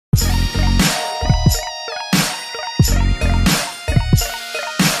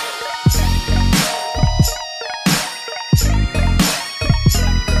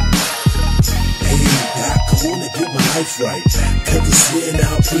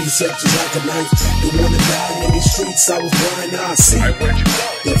precepts is like a knife. The one that died in these streets, I was blind, now I see.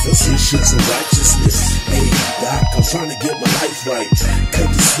 The physicians of righteousness. Hey, Doc, I'm trying to get my life right. Cut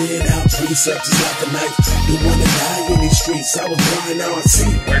the sin out, precepts is like a knife. The one that died in these streets, I was blind, now I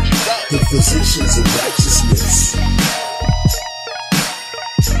see. The physicians of righteousness.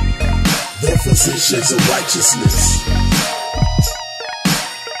 The physicians of righteousness.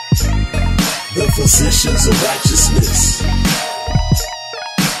 The physicians of righteousness.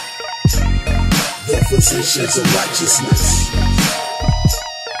 The physicians of righteousness.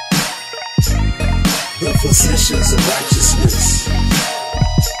 The physicians of righteousness.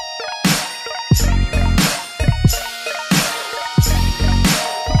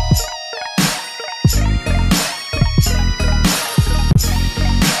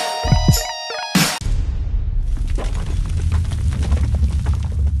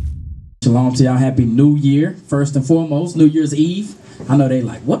 Shalom to y'all. Happy New Year. First and foremost, New Year's Eve. I know they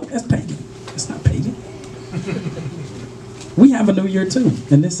like, what? That's pagan. It's not pagan. We have a new year too,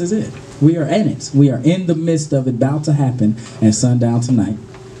 and this is it. We are in it. We are in the midst of it, about to happen, and sundown tonight,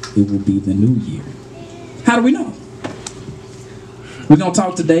 it will be the new year. How do we know? We're going to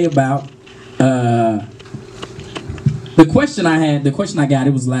talk today about the question I got,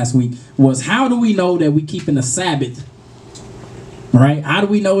 it was last week, was how do we know that we keeping the Sabbath? Right? How do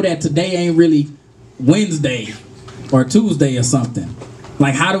we know that today ain't really Wednesday or Tuesday or something?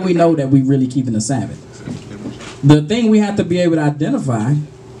 Like, how do we know that we really keeping the Sabbath? The thing we have to be able to identify,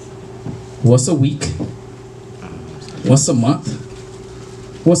 what's a week? What's a month?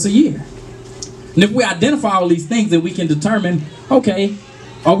 What's a year? And if we identify all these things, then we can determine, okay,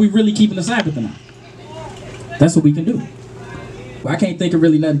 are we really keeping the Sabbath or not? That's what we can do. I can't think of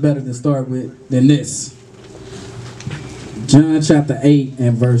really nothing better to start with than this. John chapter 8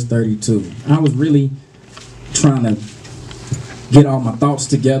 and verse 32. I was really trying to get all my thoughts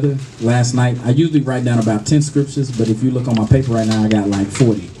together last night. I usually write down about 10 scriptures, but if you look on my paper right now, I got like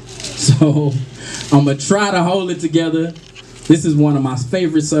 40. So I'm going to try to hold it together. This is one of my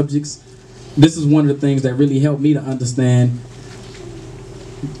favorite subjects. This is one of the things that really helped me to understand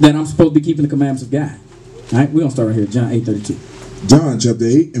that I'm supposed to be keeping the commandments of God. All right, we're going to start right here. John 8:32. John chapter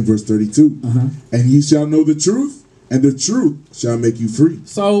 8 and verse 32. And ye shall know the truth, and the truth shall make you free.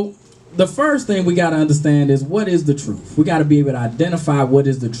 So the first thing we got to understand is, what is the truth? We got to be able to identify what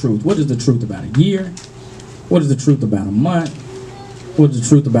is the truth. What is the truth about a year? What is the truth about a month? What is the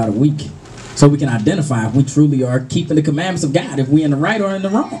truth about a week? So we can identify if we truly are keeping the commandments of God, if we in the right or in the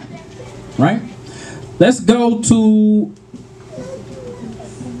wrong. Right? Let's go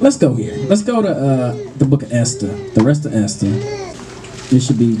here. Let's go to the book of Esther, the rest of Esther. It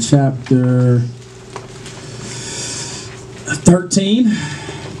should be chapter 13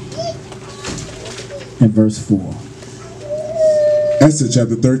 and verse 4. Esther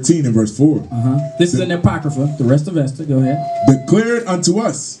chapter 13 and verse 4. This is an Apocrypha. The rest of Esther, go ahead. Declared unto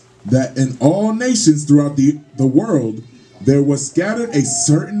us that in all nations throughout the world there was scattered a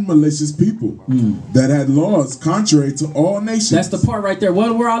certain malicious people that had laws contrary to all nations. That's the part right there.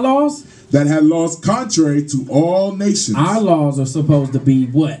 What were our laws? That had laws contrary to all nations. Our laws are supposed to be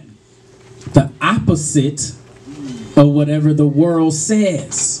what? The opposite of whatever the world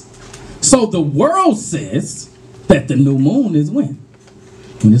says. So the world says that the new moon is when?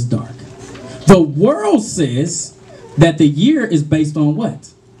 When it's dark. The world says that the year is based on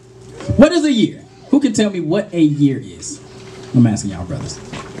what? What is a year? Who can tell me what a year is? I'm asking y'all, brothers.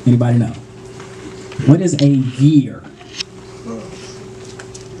 Anybody know? What is a year?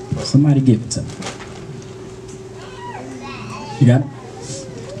 Somebody give it to me. You got it?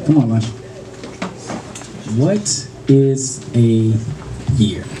 Come on, Lash. What is a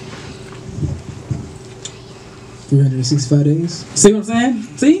year? 365 days. See what I'm saying?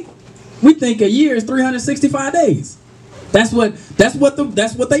 See? We think a year is 365 days. That's what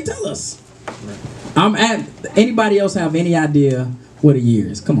they tell us. Anybody else have any idea what a year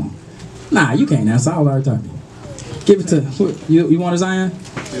is? Come on. Nah, you can't answer. I was already talking to you. Give it to you. Want a Zion?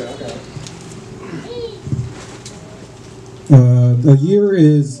 Yeah, okay. A year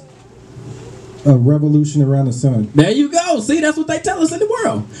is a revolution around the sun. There you go. See, that's what they tell us in the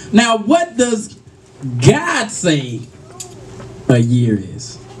world. Now, what does God say a year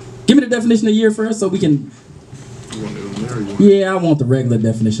is? Give me the definition of year first so we can... Yeah, I want the regular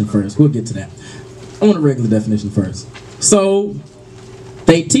definition first. We'll get to that. I want a regular definition first. So,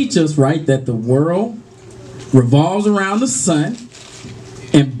 they teach us, right, that the world revolves around the sun,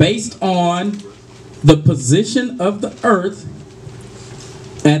 and based on the position of the earth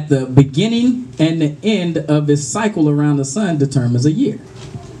at the beginning and the end of its cycle around the sun determines a year.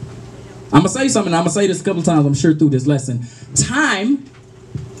 I'm going to say something. I'm going to say this a couple times, I'm sure, through this lesson. Time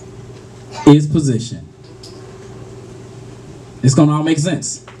is position. It's going to all make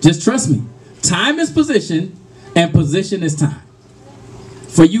sense. Just trust me. Time is position, and position is time.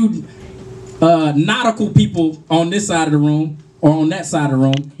 For you nautical people on this side of the room or on that side of the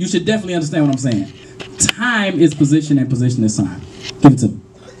room, you should definitely understand what I'm saying. Time is position, and position is time. Give it to me.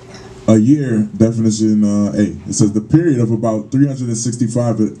 A year, definition A. It says the period of about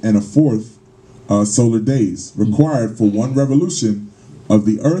 365 and a fourth solar days required for one revolution of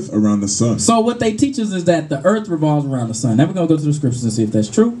the earth around the sun. So what they teach us is that the earth revolves around the sun. Now we're going to go to the scriptures and see if that's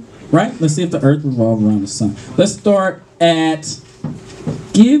true, right? Let's see if the earth revolves around the sun. Let's start at,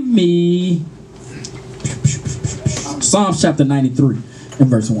 give me Psalms chapter 93 and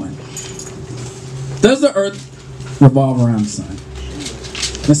verse 1. Does the earth revolve around the sun?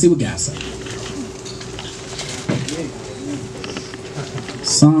 Let's see what God says.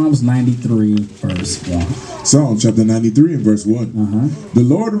 Psalms 93 verse 1. Psalm chapter 93 and verse 1. The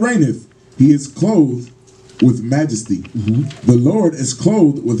Lord reigneth, he is clothed with majesty. The Lord is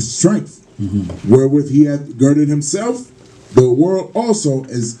clothed with strength, wherewith he hath girded himself. The world also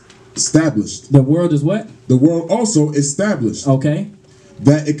is established. The world is what? The world also established. Okay.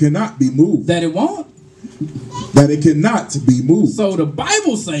 That it cannot be moved. That it won't? That it cannot be moved. So the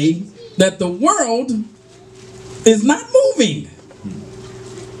Bible say that the world is not moving.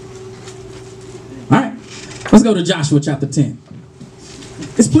 All right. Let's go to Joshua chapter 10.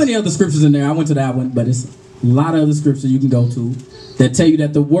 There's plenty of other scriptures in there. I went to that one, but it's a lot of other scriptures you can go to that tell you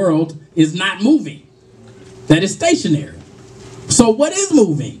that the world is not moving. That is stationary. So what is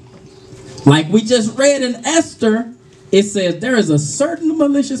moving? Like we just read in Esther, it says there is a certain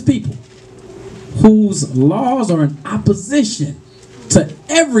malicious people whose laws are in opposition to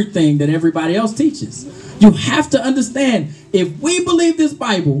everything that everybody else teaches. You have to understand, if we believe this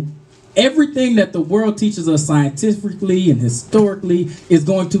Bible, everything that the world teaches us scientifically and historically is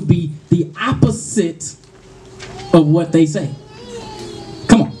going to be the opposite of what they say.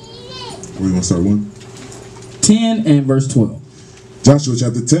 Come on. Where you want to start one? 10 and verse 12. Joshua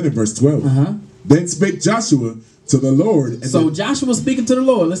chapter 10 and verse 12. Then spake Joshua to the Lord. And so Joshua speaking to the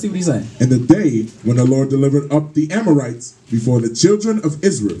Lord. Let's see what he said. In the day when the Lord delivered up the Amorites before the children of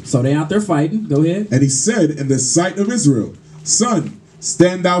Israel. So they out there fighting. Go ahead. And he said in the sight of Israel, Son,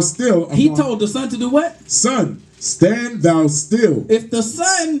 stand thou still. He told the sun to do what? Son, stand thou still. If the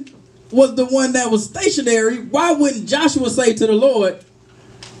sun was the one that was stationary, why wouldn't Joshua say to the Lord,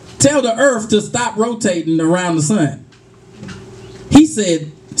 tell the earth to stop rotating around the sun? He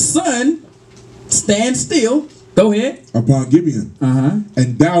said, sun, stand still. Go ahead. Upon Gibeon.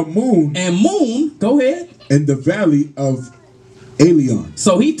 And thou moon. And moon, go ahead. In the valley of Elion.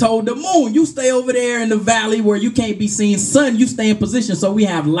 So he told the moon, you stay over there in the valley where you can't be seen. Sun, you stay in position so we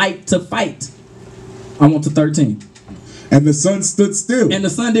have light to fight. I want to 13. And the sun stood still. And the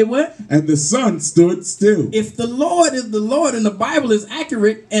sun did what? And the sun stood still. If the Lord is the Lord and the Bible is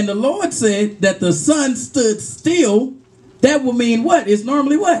accurate, and the Lord said that the sun stood still, that will mean what? It's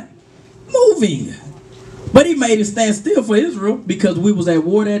normally what? Moving. But he made it stand still for Israel because we was at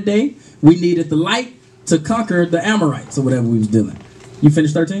war that day. We needed the light to conquer the Amorites or whatever we was dealing. You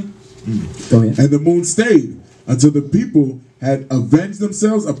finished 13? Go ahead. And the moon stayed until the people had avenged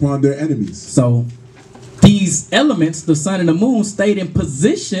themselves upon their enemies. So these elements, the sun and the moon, stayed in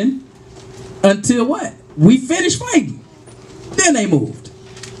position until what? We finished fighting. Then they moved.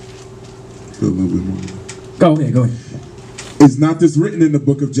 A little bit more. Go ahead, go ahead. Is not this written in the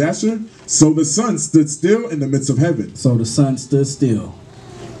book of Jasher? So the sun stood still in the midst of heaven. So the sun stood still.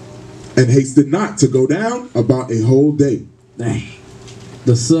 And hasted not to go down about a whole day. Dang.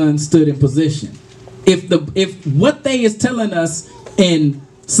 The sun stood in position. If what they is telling us in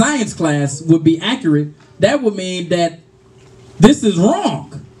science class would be accurate, that would mean that this is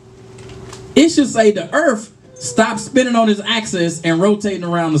wrong. It should say the earth stopped spinning on its axis and rotating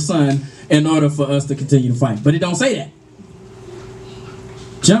around the sun in order for us to continue to fight. But it don't say that.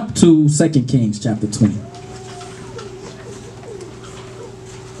 Jump to 2 Kings chapter 20.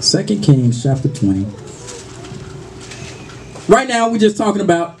 2 Kings chapter 20. Right now we're just talking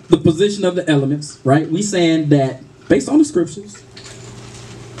about the position of the elements, right? We saying that based on the scriptures,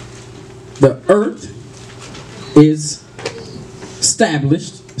 the earth is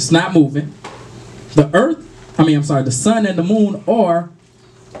established. It's not moving. The sun and the moon are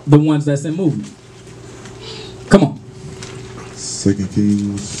the ones that's in movement. Come on. 2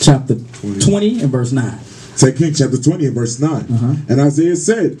 Kings chapter 20 and verse 9. 2 Kings chapter 20 and verse 9. And Isaiah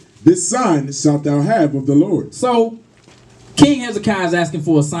said, this sign shalt thou have of the Lord. So King Hezekiah is asking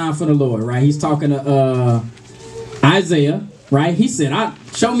for a sign from the Lord, right? He's talking to Isaiah, right? He said,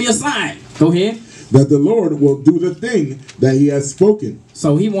 show me a sign. Go ahead. that the Lord will do the thing that he has spoken.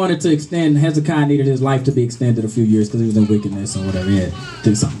 So he wanted to extend. Hezekiah needed his life to be extended a few years because he was in wickedness or whatever. He had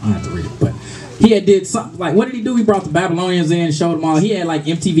did something. I have to read it, but he had did something. Like, what did he do? He brought the Babylonians in and showed them all. He had like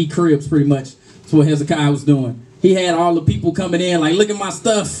MTV Cribs, pretty much. That's what Hezekiah was doing. He had all the people coming in, like, look at my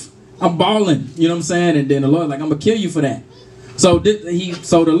stuff. I'm balling. You know what I'm saying? And then the Lord, like, I'm gonna kill you for that. So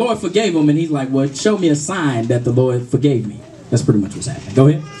the Lord forgave him, and he's like, well, show me a sign that the Lord forgave me. That's pretty much what's happening. Go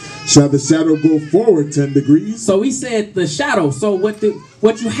ahead. Shall the shadow go forward 10 degrees? So he said the shadow. So what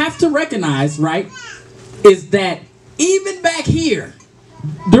you have to recognize, right, is that even back here,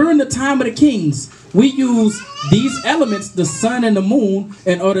 during the time of the kings, we use these elements, the sun and the moon,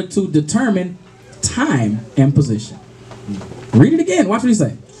 in order to determine time and position. Read it again. Watch what he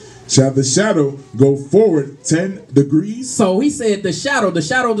say. Shall the shadow go forward 10 degrees? So he said the shadow of the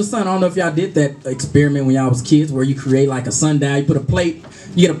sun. I don't know if y'all did that experiment when y'all was kids, where you create like a sundial. You put a plate,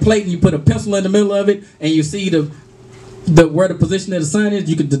 you get a plate, and you put a pencil in the middle of it, and you see the where the position of the sun is.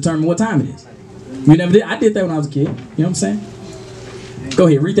 You can determine what time it is. You never did? I did that when I was a kid. You know what I'm saying? Go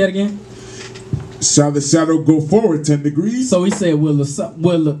ahead, read that again. Shall the shadow go forward 10 degrees? So he said, will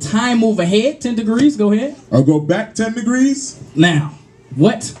the time move ahead 10 degrees? Go ahead. Or go back 10 degrees? Now,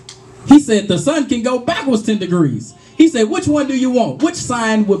 what? He said the sun can go backwards 10 degrees. He said, which one do you want? Which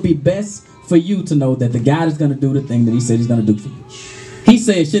sign would be best for you to know that the God is going to do the thing that he said he's going to do for you? He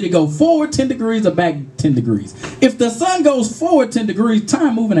said, should it go forward 10 degrees or back 10 degrees? If the sun goes forward 10 degrees,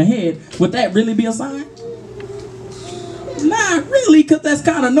 time moving ahead, would that really be a sign? Not really, because that's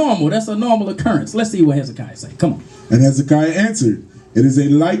kind of normal. That's a normal occurrence. Let's see what Hezekiah say. Come on. And Hezekiah answered, it is a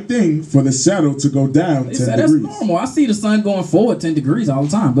light thing for the shadow to go down 10 said, degrees. That's normal. I see the sun going forward 10 degrees all the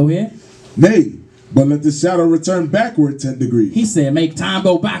time. Go ahead. Nay, but let the shadow return backward 10 degrees. He said, make time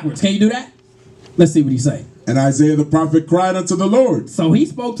go backwards. Can you do that? Let's see what he say. And Isaiah the prophet cried unto the Lord. So he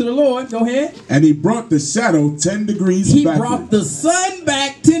spoke to the Lord. Go ahead. And he brought the shadow 10 degrees He backward. brought the sun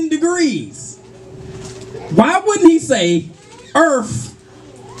back 10 degrees. Why wouldn't he say, Earth,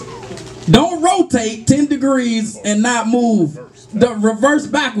 don't rotate 10 degrees and not move the reverse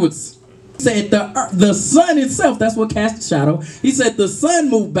backwards? He said the sun itself, that's what cast the shadow. He said the sun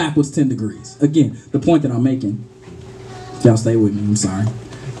moved backwards 10 degrees. Again, the point that I'm making, y'all stay with me, I'm sorry,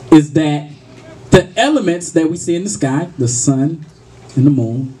 is that the elements that we see in the sky, the sun and the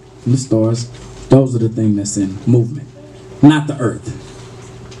moon and the stars, those are the things that's in movement, not the earth.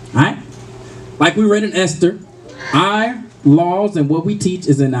 All right? Like we read in Esther, our laws and what we teach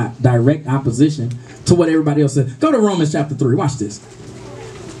is in direct opposition to what everybody else says. Go to Romans chapter 3. Watch this.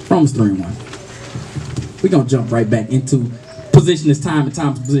 Romans 3 and 1. We're going to jump right back into position is time and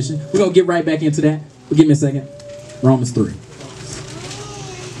time is position. We're going to get right back into that. Well, give me a second. Romans 3.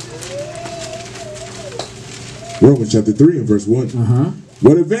 Romans chapter 3 and verse 1.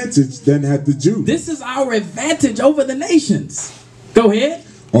 What advantage then had the Jew? This is our advantage over the nations. Go ahead.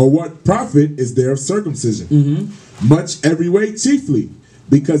 Or what profit is there of circumcision? Much every way chiefly,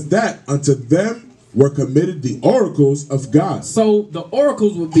 because that unto them were committed the oracles of God. So the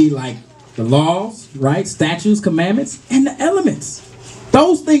oracles would be like the laws, right? Statutes, commandments, and the elements.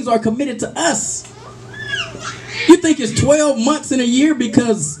 Those things are committed to us. You think it's 12 months in a year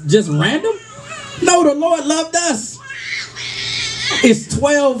because just random? No, the Lord loved us. It's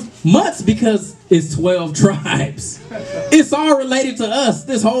 12 months because it's 12 tribes. It's all related to us.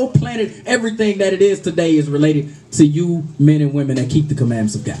 This whole planet, everything that it is today is related to you, men and women that keep the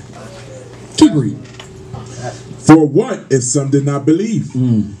commandments of God. Keep reading. For what if some did not believe?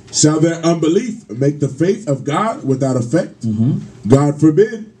 Shall their unbelief make the faith of God without effect? God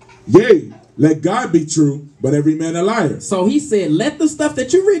forbid. Yea, let God be true, but every man a liar. So he said, let the stuff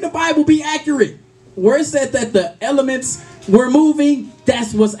that you read in the Bible be accurate. Where it said that the elements were moving,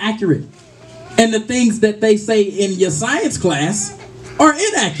 that's what's accurate. And the things that they say in your science class are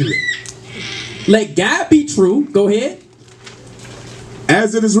inaccurate. Let God be true. Go ahead.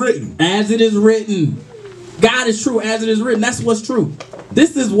 As it is written. As it is written. God is true as it is written. That's what's true.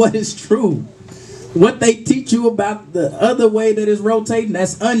 This is what is true. What they teach you about the other way that is rotating,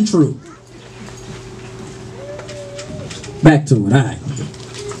 that's untrue. Back to it. All right.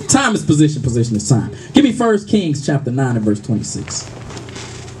 Time is position, position is time. Give me 1 Kings chapter 9 and verse 26.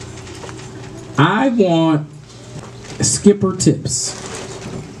 I want skipper tips.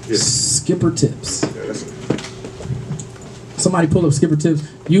 Skipper tips. Somebody pull up skipper tips.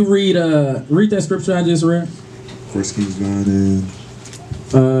 You read that scripture I just read. 1 Kings 9 and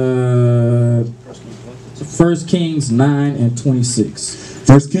 1 Kings 9 and 26.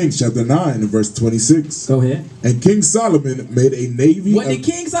 1 Kings chapter 9 and verse 26. Go ahead. And King Solomon made a navy. What did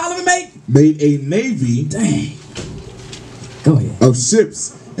King Solomon make? Made a navy. Dang. Go ahead. Of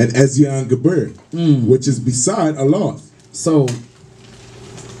ships and Ezion Geber, which is beside Aloth. So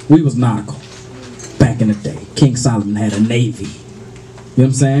we was nautical back in the day. King Solomon had a navy. You know what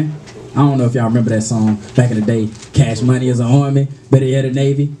I'm saying? I don't know if y'all remember that song back in the day. Cash Money is an army, but he had a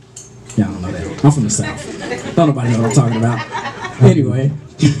navy. Y'all don't know that. I'm from the South. Don't nobody know what I'm talking about. Anyway,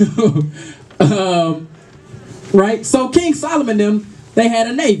 right? So King Solomon them, they had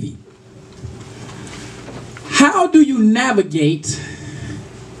a navy. How do you navigate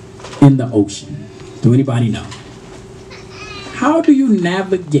in the ocean? Do anybody know? How do you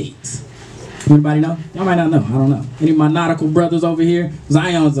navigate? Anybody know? Y'all might not know. I don't know. Any of my nautical brothers over here?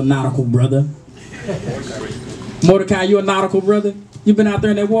 Zion's a nautical brother. Mordecai, you a nautical brother? You been out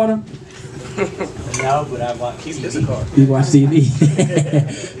there in that water? No, but I watch TV. You watch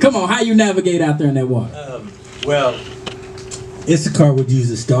TV? Come on, how you navigate out there in that water? Well, Issachar would use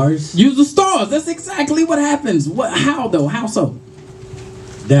the stars. Use the stars. That's exactly what happens. What? How though? How so?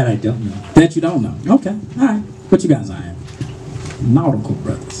 That I don't know. That you don't know. Okay. All right. What you got, Zion? Nautical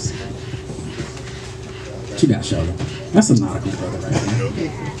brothers. What you got, Sheldon? That's a nautical brother right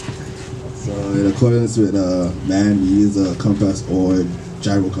there. So in accordance with man, we use a compass or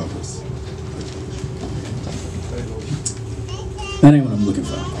gyro compass. That ain't what I'm looking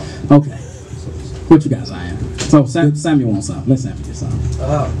for. Okay. What you got, Zion? So Samuel wants something. Let Samuel get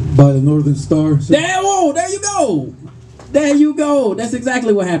something. By the northern star. There you go. There you go. That's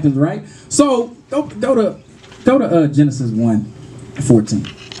exactly what happens, right? So go to Genesis 1:14.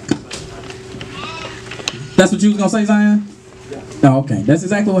 That's what you was gonna say, Zion? Oh, okay. That's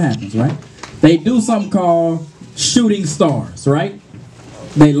exactly what happens, right? They do something called shooting stars, right?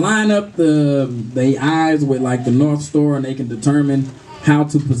 They line up their eyes with like the North Star, and they can determine how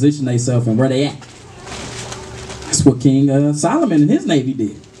to position themselves and where they at. That's what King Solomon and his navy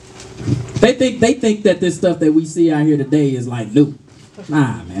did. They think that this stuff that we see out here today is like new.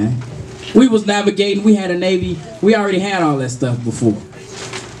 Nah, man. We was navigating. We had a navy. We already had all that stuff before.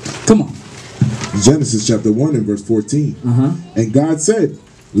 Come on. Genesis chapter 1 and verse 14. And God said,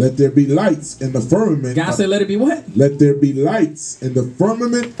 let there be lights in the firmament. God said, let it be what? Let there be lights in the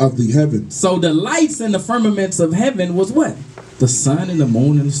firmament of the heavens. So the lights in the firmaments of heaven was what? The sun and the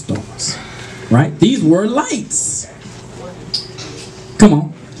moon and the stars. Right? These were lights. Come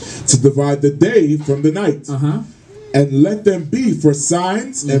on. To divide the day from the night. And let them be for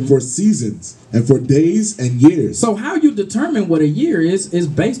signs and for seasons and for days and years. So how you determine what a year is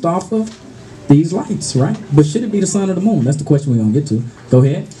based off of these lights, right? But should it be the sun or the moon? That's the question we're going to get to. Go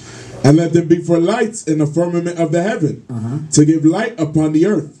ahead. And let them be for lights in the firmament of the heaven, to give light upon the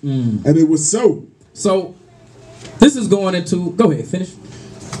earth. And it was so. So this is going into, go ahead, finish.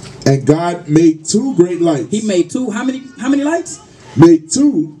 And God made two great lights. He made two, how many lights? Made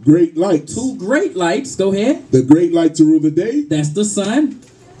two great lights. Two great lights, go ahead. The great light to rule the day. That's the sun.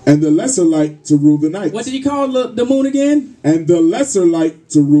 And the lesser light to rule the night. What did he call the moon again? And the lesser light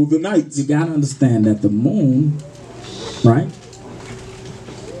to rule the night. You got to understand that the moon, right?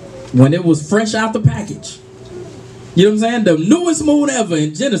 When it was fresh out the package. You know what I'm saying? The newest moon ever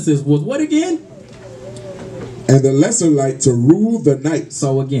in Genesis was what again? And the lesser light to rule the night.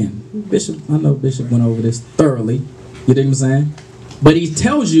 So again, I know Bishop went over this thoroughly. You know what I'm saying? But he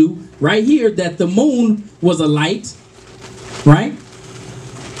tells you right here that the moon was a light, right?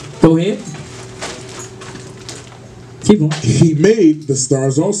 Go ahead. Keep going. He made the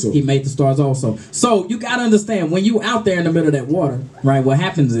stars also. He made the stars also. So you got to understand, when you out there in the middle of that water, right, what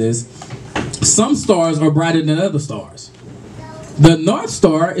happens is some stars are brighter than other stars. The North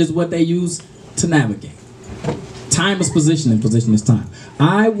Star is what they use to navigate. Time is position and position is time.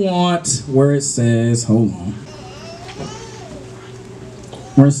 I want where it says, hold on.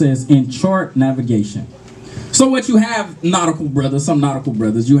 Where it says in chart navigation. So what you have, nautical brothers, some nautical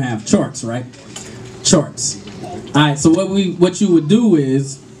brothers, you have charts, right? Charts. All right, so what you would do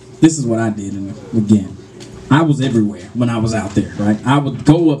is, this is what I did, and again, I was everywhere when I was out there, right? I would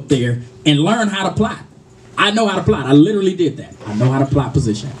go up there and learn how to plot. I know how to plot. I literally did that. I know how to plot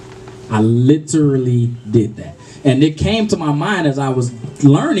position. I literally did that. And it came to my mind as I was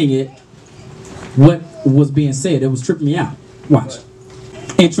learning it, what was being said. It was tripping me out. Watch.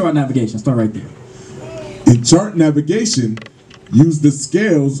 In chart navigation, start right there. In chart navigation, use the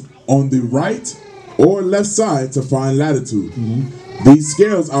scales on the right or left side to find latitude. These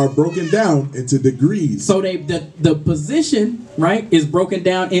scales are broken down into degrees. So the position, right, is broken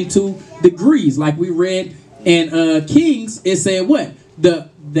down into degrees. Like we read in Kings, it said what?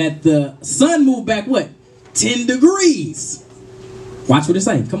 That the sun moved back what? 10 degrees. Watch what it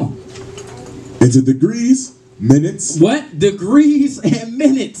say. Come on. Into degrees, minutes. What? Degrees and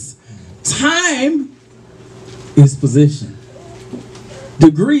minutes. Time is position.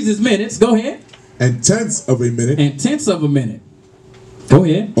 Degrees is minutes. Go ahead. And tenths of a minute. And tenths of a minute. Go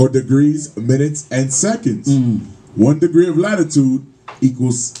ahead. Or degrees, minutes, and seconds. 1 degree of latitude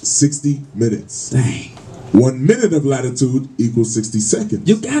equals 60 minutes. Dang. 1 minute of latitude equals 60 seconds.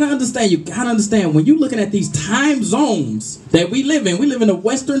 You gotta understand, when you're looking at these time zones that we live in a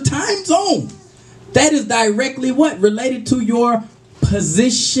Western time zone. That is directly what? Related to your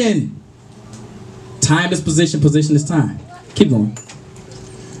position. Time is position, position is time. Keep going.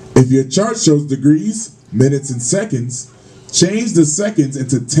 If your chart shows degrees, minutes, and seconds, change the seconds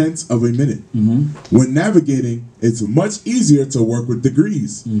into tenths of a minute. When navigating, it's much easier to work with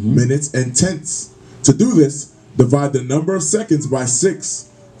degrees, minutes, and tenths. To do this, divide the number of seconds by 6.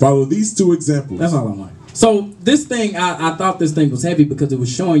 Follow these 2 examples. That's all I want. So this thing, I thought this thing was heavy because it was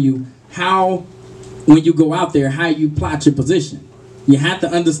showing you how, when you go out there, how you plot your position. You have to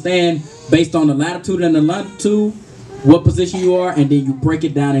understand, based on the latitude and the longitude, what position you are, and then you break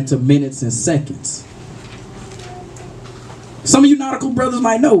it down into minutes and seconds. Some of you nautical brothers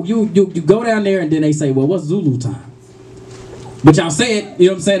might know. You go down there and then they say, well, what's Zulu time? But y'all say it, you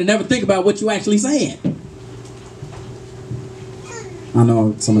know what I'm saying, and never think about what you actually saying. I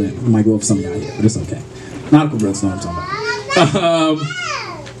know some of that might go over some of y'all here, but it's okay. Nautical brothers know what I'm talking about.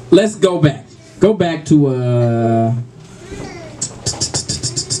 Let's go back. Go back to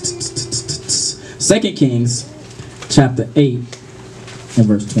 2 Kings chapter 8 and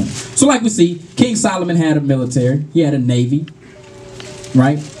verse 20. So like we see, King Solomon had a military. He had a navy,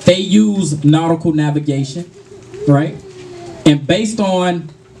 right? They used nautical navigation, right? And based on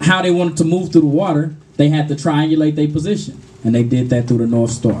how they wanted to move through the water, they had to triangulate their position. And they did that through the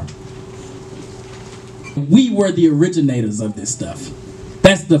North Star. We were the originators of this stuff.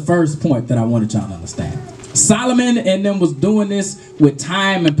 That's the first point that I wanted y'all to understand. Solomon and them was doing this with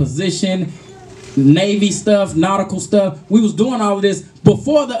time and position, Navy stuff, nautical stuff. We was doing all of this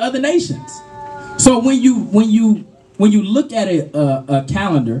before the other nations. So when you look at a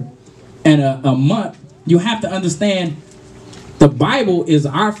calendar and a month, you have to understand the Bible is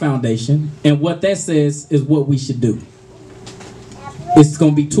our foundation, and what that says is what we should do. It's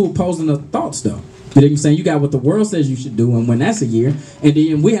going to be 2 opposing thoughts, though. You know what I'm saying? You got what the world says you should do, and when that's a year, and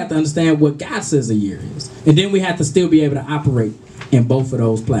then we have to understand what God says a year is. And then we have to still be able to operate in both of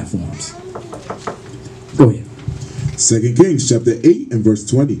those platforms. Go ahead. 2 Kings chapter 8 and verse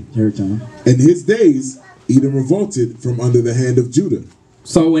 20. Here, John. In his days, Edom revolted from under the hand of Judah.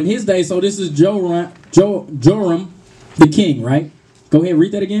 So in his days, so this is Joram the king, right? Go ahead,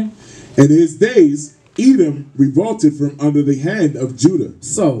 read that again. In his days, Edom revolted from under the hand of Judah.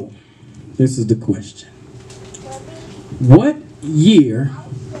 So, this is the question. What year,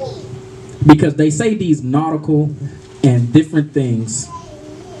 because they say these nautical and different things,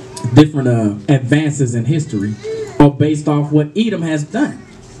 different advances in history, are based off what Edom has done.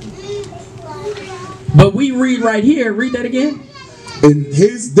 But we read right here, read that again. In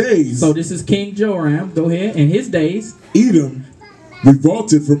his days. So this is King Joram. Go ahead. In his days, Edom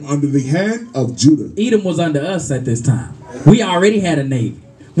revolted from under the hand of Judah. Edom was under us at this time. We already had a navy.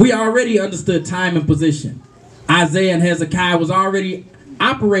 We already understood time and position. Isaiah and Hezekiah was already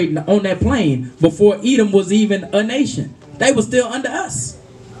operating on that plane before Edom was even a nation. They were still under us.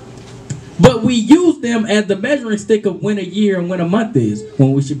 But we used them as the measuring stick of when a year and when a month is,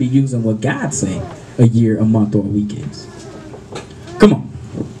 when we should be using what God said a year, a month, or a week is. Come on.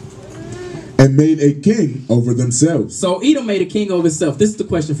 And made a king over themselves. So Edom made a king over itself. This is the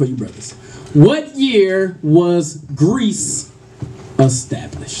question for you brothers. What year was Greece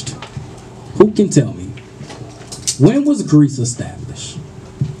established? Who can tell me? When was Greece established?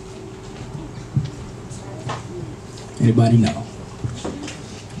 Anybody know?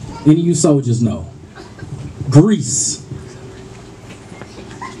 Any of you soldiers know? Greece.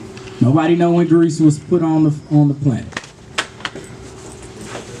 Nobody know when Greece was put on the planet.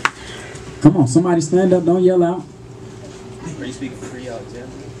 Come on, somebody stand up, don't yell out. Are you speaking pre-Alexander?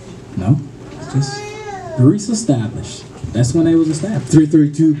 No, just Greece established. That's when they was established.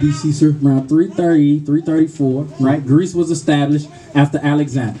 332 BC, sir. Around 330, 334, right? Greece was established after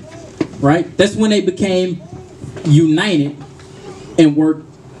Alexander, right? That's when they became united and worked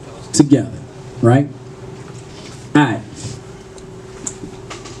together, right? All right.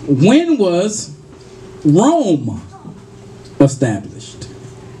 When was Rome established?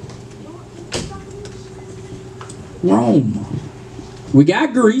 Rome. We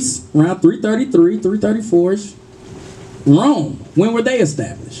got Greece around 333, 334-ish. Rome. When were they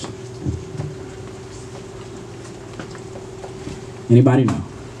established? Anybody know?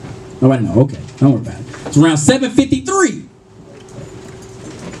 Nobody know. Okay, don't worry about it. It's around 753.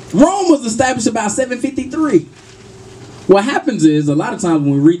 Rome was established about 753. What happens is, a lot of times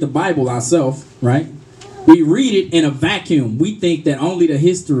when we read the Bible ourselves, right, we read it in a vacuum. We think that only the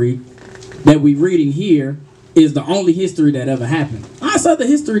history that we're reading here is the only history that ever happened. That's other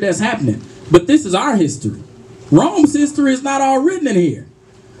history that's happening, but this is our history. Rome's history is not all written in here,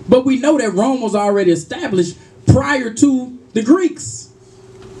 but we know that Rome was already established prior to the Greeks.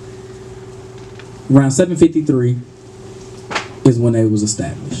 Around 753 is when it was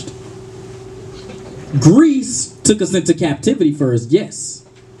established. Greece took us into captivity first, yes.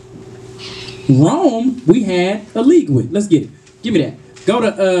 Rome, we had a league with. Let's get it. Give me that. Go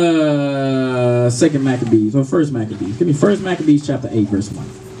to Second Maccabees or First Maccabees. Give me First Maccabees chapter 8, verse 1.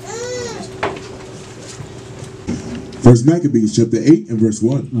 First Maccabees chapter 8 and verse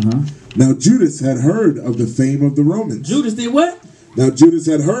 1. Now Judas had heard of the fame of the Romans. Judas did what? Now Judas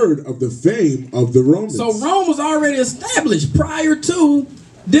had heard of the fame of the Romans. So Rome was already established prior to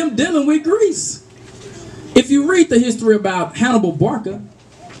them dealing with Greece. If you read the history about Hannibal Barca,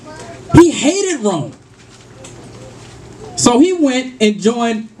 he hated Rome. So he went and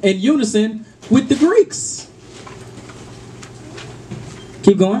joined in unison with the Greeks.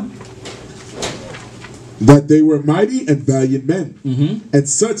 Keep going. That they were mighty and valiant men, and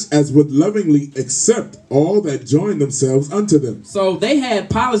such as would lovingly accept all that joined themselves unto them. So they had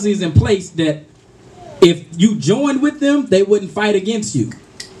policies in place that if you joined with them, they wouldn't fight against you.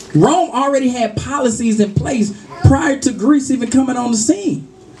 Rome already had policies in place prior to Greece even coming on the scene.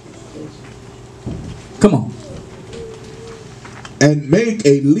 Come on. And make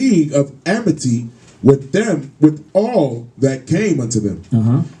a league of amity with them, with all that came unto them.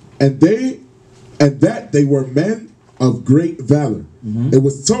 And that they were men of great valor. It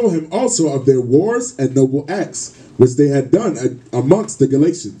was told him also of their wars and noble acts, which they had done amongst the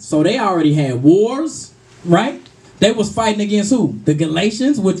Galatians. So they already had wars, right? They was fighting against who? The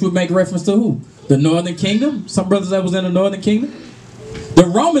Galatians, which would make reference to who? The Northern Kingdom. Some brothers that was in the Northern Kingdom. The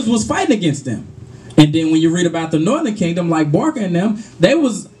Romans was fighting against them. And then when you read about the Northern Kingdom, like Barca and them, they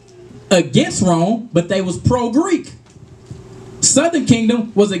was against Rome, but they was pro-Greek. Southern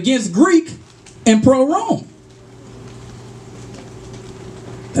Kingdom was against Greek and pro-Rome.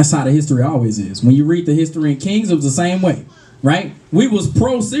 That's how the history always is. When you read the history in Kings, it was the same way, right? We was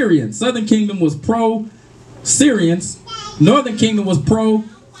pro-Syrian. Southern Kingdom was pro-Syrians. Northern Kingdom was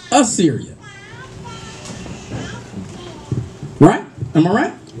pro-Assyria. Right? Am I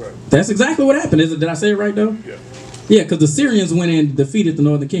right? Right. That's exactly what happened. Did I say it right, though? Yeah. Yeah, because the Syrians went in and defeated the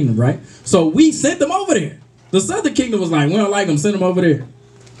Northern Kingdom, right? So we sent them over there. The Southern Kingdom was like, we don't like them, send them over there.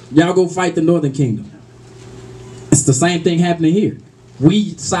 Y'all go fight the Northern Kingdom. It's the same thing happening here.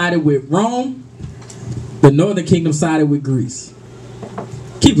 We sided with Rome. The Northern Kingdom sided with Greece.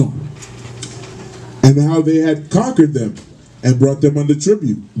 Keep going. And how they had conquered them and brought them under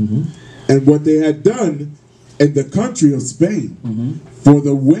tribute. And what they had done in the country of Spain for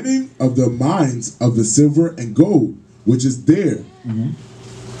the winning of the mines of the silver and gold, which is there.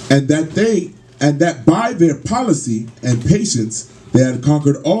 And that by their policy and patience they had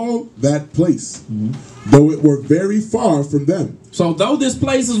conquered all that place, though it were very far from them. So though this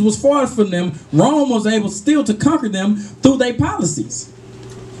place was far from them, Rome was able still to conquer them through their policies.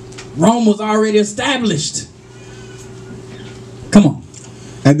 Rome was already established. Come on.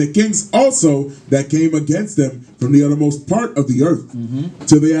 And the kings also that came against them from the uttermost part of the earth,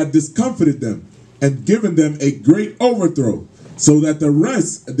 till they had discomfited them and given them a great overthrow, so that the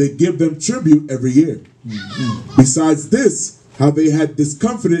rest they give them tribute every year. Besides this, how they had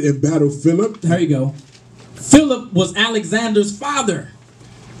discomfited in battle Philip. There you go. Philip was Alexander's father.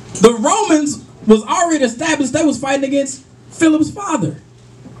 The Romans was already established. They was fighting against Philip's father.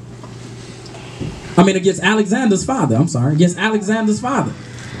 I mean, against Alexander's father. I'm sorry. Against Alexander's father.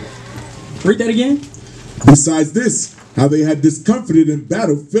 Read that again. Besides this, how they had discomfited in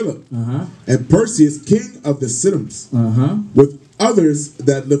battle Philip and Perseus, king of the Sidonians, with others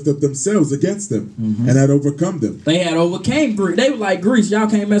that lift up themselves against them and had overcome them. They had overcame Greece. They were like, Greece, y'all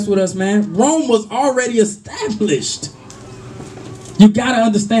can't mess with us, man. Rome was already established. You got to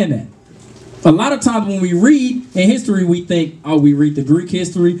understand that. A lot of times when we read in history, we think, oh, we read the Greek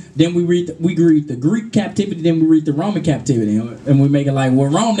history, then we read the Greek captivity, then we read the Roman captivity, and we make it like, well,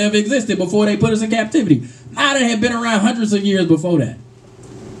 Rome never existed before they put us in captivity. Now they had been around hundreds of years before that.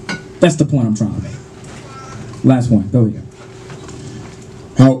 That's the point I'm trying to make. Last one. Go ahead.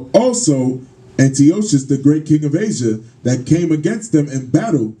 How also Antiochus, the great king of Asia, that came against them in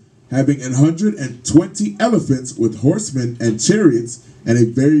battle, having 120 elephants with horsemen and chariots, and a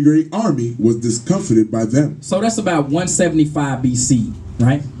very great army, was discomfited by them. So that's about 175 BC,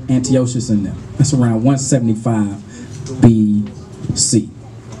 right? Antiochus and them. That's around 175 BC.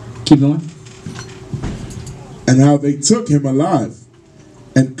 Keep going. and how they took him alive,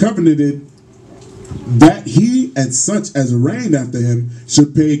 and covenanted that he and such as reigned after him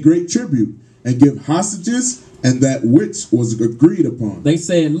should pay great tribute, and give hostages, and that which was agreed upon. They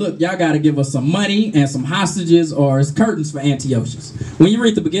said, look, y'all got to give us some money and some hostages or it's curtains for Antiochus. When you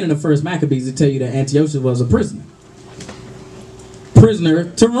read the beginning of First Maccabees, it tell you that Antiochus was a prisoner.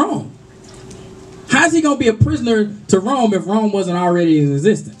 Prisoner to Rome. How's he going to be a prisoner to Rome if Rome wasn't already in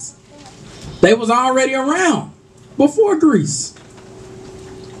existence? They was already around before Greece.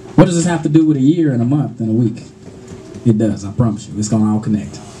 What does this have to do with a year and a month and a week? It does, I promise you. It's going to all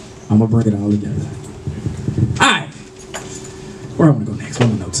connect. I'm going to bring it all together. Alright. Where I want to go next? Where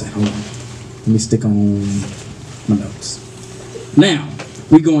are my notes at? Hold on. Let me stick on my notes. Now,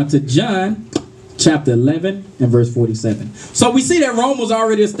 we go into John chapter 11 and verse 47. So we see that Rome was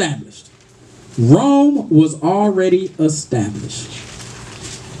already established. Rome was already established.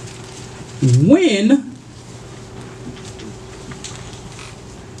 When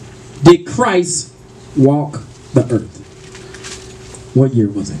did Christ walk the earth? What year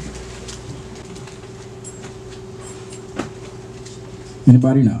was it?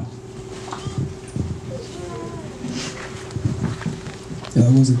 Anybody know?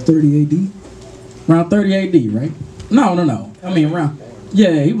 Was it 30 AD? Around 30 AD, right? No. I mean, around.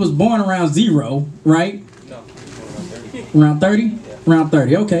 Yeah, he was born around 0, right? No. Around 30? Yeah. Around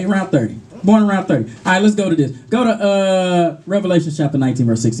 30. Okay, around 30. Born around 30. All right, let's go to this. Go to Revelation chapter 19,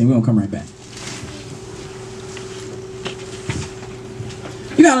 verse 16. We're going to come right back.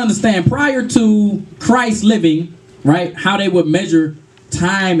 You got to understand, prior to Christ living, right, how they would measure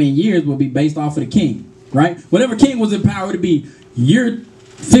time and years would be based off of the king, right? Whatever king was in power, it would be year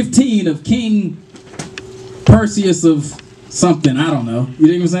 15 of King Perseus of something, I don't know. You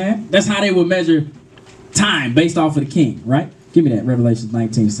know what I'm saying? That's how they would measure time, based off of the king, right? Give me that, Revelation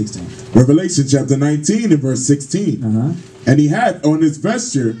 19:16. Revelation chapter 19 and verse 16. And he had on his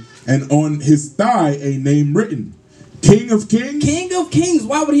vesture and on his thigh a name written, King of Kings. King of Kings.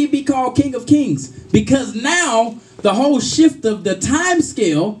 Why would he be called King of Kings? Because now the whole shift of the time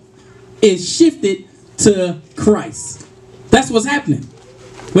scale is shifted to Christ. That's what's happening.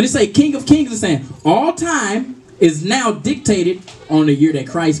 When they say King of Kings, it's saying all time is now dictated on the year that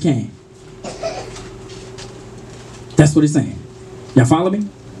Christ came. That's what it's saying. Y'all follow me?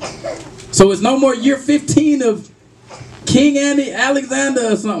 So it's no more year 15 of King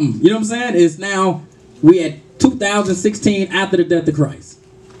Alexander or something. You know what I'm saying? It's now we at 2016 after the death of Christ.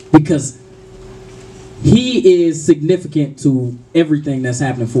 Because he is significant to everything that's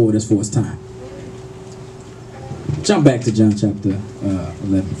happening forward as far as time. Jump back to John chapter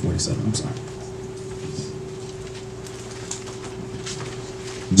 11:47. I'm sorry.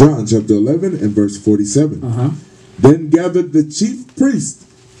 John chapter 11 and verse 47. Then gathered the chief priests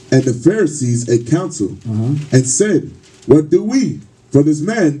and the Pharisees a council and said, What do we? For this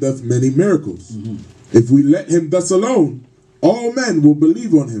man doth many miracles. If we let him thus alone, all men will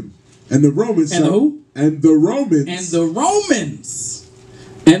believe on him. And the Romans and shall... who? And the Romans. And the Romans.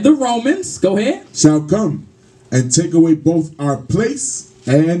 And the Romans. Go ahead. Shall come and take away both our place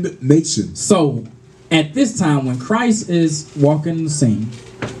and nation. So, at this time when Christ is walking the scene,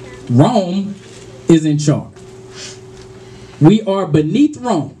 Rome is in charge. We are beneath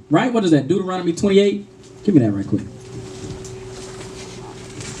Rome, right? What is that? Deuteronomy 28? Give me that right quick.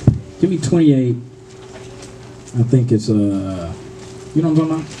 Give me 28. I think it's, you know what I'm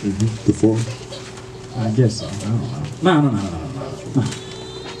talking about? The 4. I guess so. I don't know. No.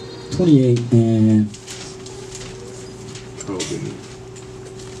 28 and...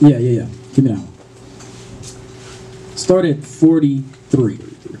 Yeah. Give me that one. Start at 43.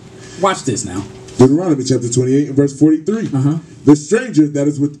 Watch this now. Deuteronomy chapter 28 and verse 43. The stranger that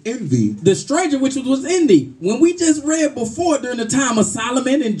is within thee. The stranger which was within thee. When we just read before during the time of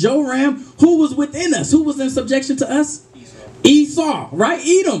Solomon and Joram, who was within us? Who was in subjection to us? Esau, right?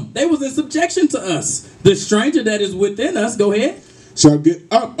 Edom. They was in subjection to us. The stranger that is within us, go ahead. Shall get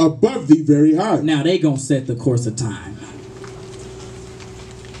up above thee very high. Now they gonna set the course of time.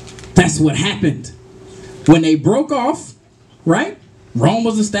 That's what happened. When they broke off, right? Rome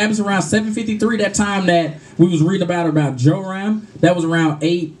was established around 753, that time that we was reading about Joram. That was around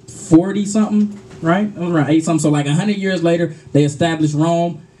 840 something, right? It was around 8 something. So like 100 years later, they established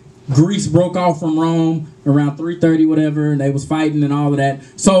Rome. Greece broke off from Rome around 330, whatever, and they was fighting and all of that.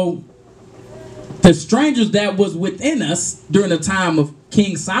 So the strangers that was within us during the time of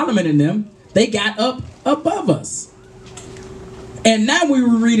King Solomon and them, they got up above us. And now we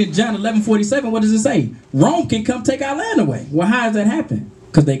were reading John 11:47. What does it say? Rome can come take our land away. Well, how does that happen?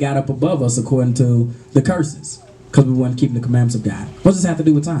 Because they got up above us according to the curses. Because we weren't keeping the commandments of God. What does this have to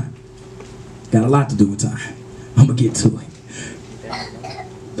do with time? Got a lot to do with time. I'm going to get to it.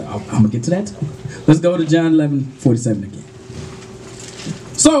 I'm going to get to that too. Let's go to John 11:47 again.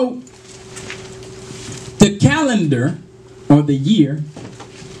 So, the calendar, or the year,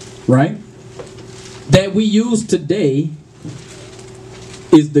 right, that we use today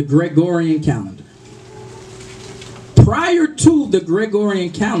is the Gregorian calendar. Prior to the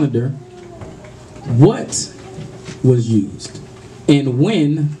Gregorian calendar, what was used? And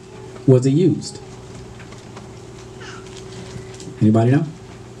when was it used? Anybody know?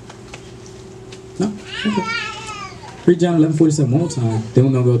 No? Okay. Read John 11:47 one more time. Then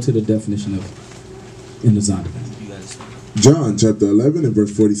we're going to go to the definition of in the Zondervan. John chapter 11 and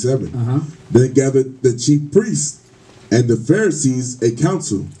verse 47. Then gathered the chief priests and the Pharisees a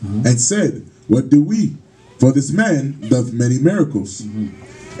council and said, what do we? For this man doth many miracles.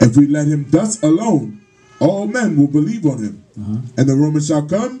 If we let him thus alone, all men will believe on him. And the Romans shall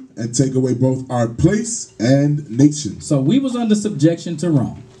come and take away both our place and nation. So we was under subjection to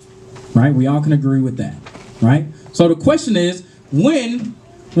Rome. Right? We all can agree with that. Right? So the question is, when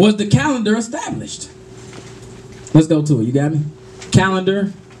was the calendar established? Let's go to it. You got me?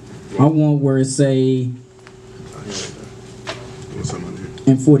 Calendar. I want where it say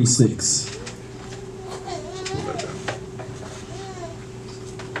in 46.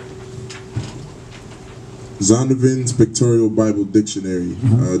 Zondervan's Pictorial Bible Dictionary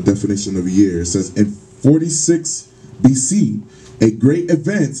definition of year says in 46 BC, a great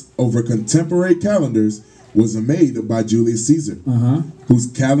advance over contemporary calendars was made by Julius Caesar, whose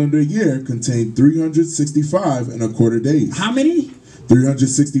calendar year contained 365 and a quarter days. How many?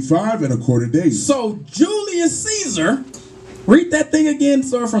 365 and a quarter days. So Julius Caesar, read that thing again,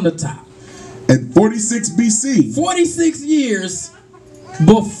 sir, from the top. In 46 BC. 46 years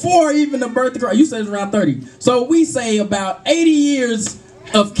before even the birth of Christ. You said it's around 30. So we say about 80 years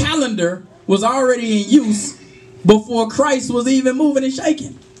of calendar was already in use before Christ was even moving and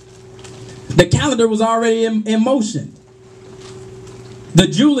shaking. The calendar was already in motion. The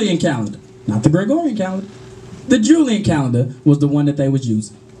Julian calendar, not the Gregorian calendar. The Julian calendar was the one that they was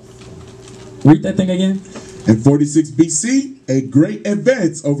using. Read that thing again. In 46 BC, a great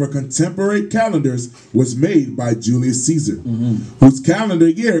advance over contemporary calendars was made by Julius Caesar, whose calendar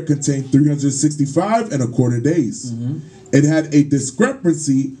year contained 365 and a quarter days. It had a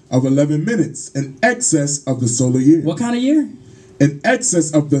discrepancy of 11 minutes in excess of the solar year. What kind of year? In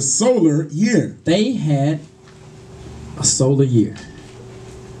excess of the solar year. They had a solar year.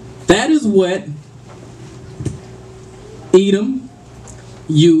 That is what Edom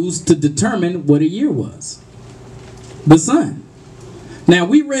used to determine what a year was. The sun. Now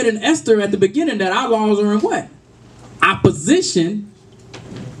we read in Esther at the beginning that our laws are in what? Opposition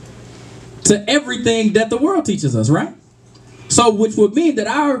to everything that the world teaches us, right? So which would mean that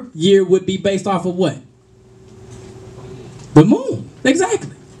our year would be based off of what? The moon.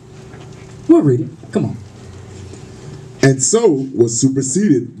 Exactly. We'll read it. Come on. And so was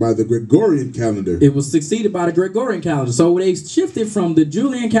superseded by the Gregorian calendar. It was succeeded by the Gregorian calendar. So they shifted from the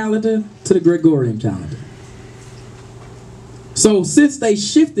Julian calendar to the Gregorian calendar. So since they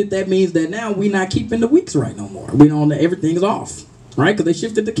shifted, that means that now we're not keeping the weeks right no more. We don't. Everything's off, right? Because they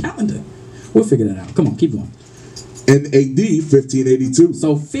shifted the calendar. We'll figure that out. Come on, keep going. In AD 1582.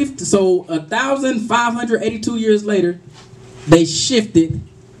 So 1,582 years later, they shifted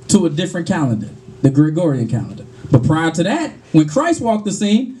to a different calendar, the Gregorian calendar. But prior to that, when Christ walked the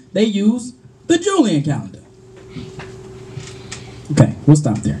scene, they used the Julian calendar. Okay, we'll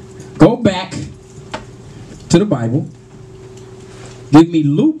stop there. Go back to the Bible. Give me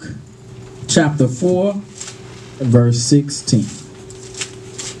Luke chapter 4, verse 16.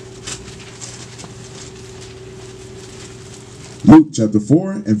 Luke chapter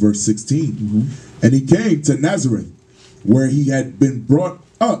 4 and verse 16. And he came to Nazareth, where he had been brought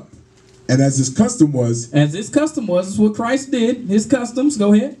up. And as his custom was... As his custom was, is what Christ did. His customs,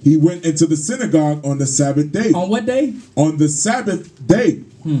 go ahead. He went into the synagogue on the Sabbath day. On what day? On the Sabbath day.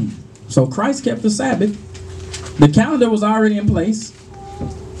 So Christ kept the Sabbath. The calendar was already in place.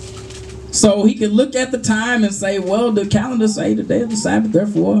 So he could look at the time and say, well, the calendar say the day of the Sabbath,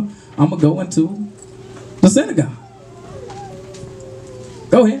 therefore I'm going to go into the synagogue.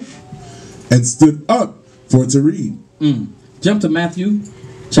 Go ahead. And stood up for to read. Jump to Matthew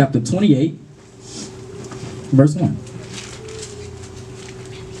chapter 28, verse 1.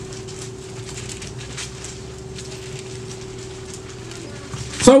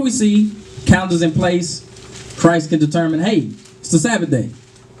 So we see calendars in place. Christ can determine, hey, it's the Sabbath day.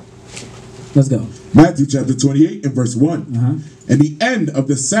 Let's go. Matthew chapter 28 and verse 1. And the end of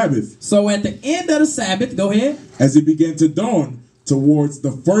the Sabbath. So at the end of the Sabbath, go ahead. As it began to dawn, towards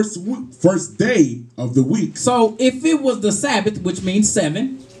the first day of the week. So if it was the Sabbath, which means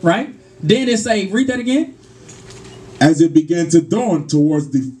 7, right? Then it say, read that again. As it began to dawn towards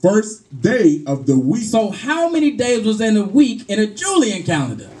the first day of the week. So how many days was in a week in a Julian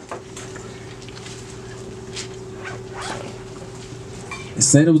calendar? It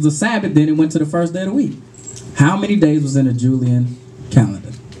said it was the Sabbath, then it went to the first day of the week. How many days was in a Julian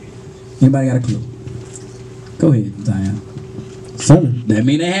calendar? Anybody got a clue? Go ahead, Zion. 7. That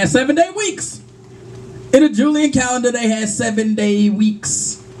means they had 7-day weeks. In a Julian calendar, they had 7-day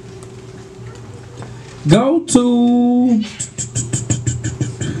weeks. Go to...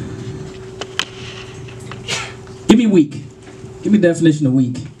 Give me week. Give me definition of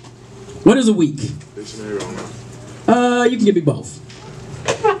week. What is a week? Dictionary on. You can give me both.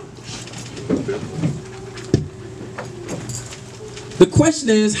 The question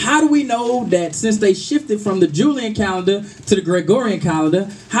is, how do we know that since they shifted from the Julian calendar to the Gregorian calendar,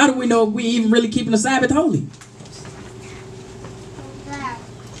 how do we know if we even really keeping the Sabbath holy?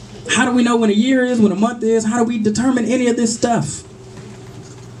 How do we know when a year is, when a month is? How do we determine any of this stuff?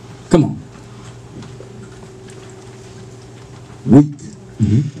 Come on. Week.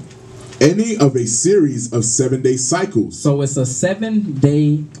 Any of a series of 7-day cycles. So it's a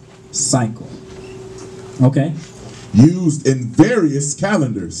 7-day cycle. Okay. Used in various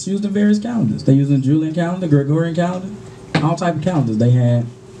calendars. It's used in various calendars. They use the Julian calendar, Gregorian calendar, all type of calendars. They had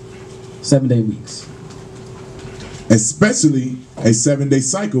 7-day weeks. Especially a 7-day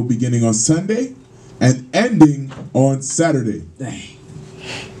cycle beginning on Sunday and ending on Saturday. Dang.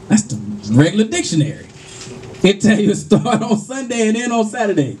 That's the regular dictionary. It tell you to start on Sunday and end on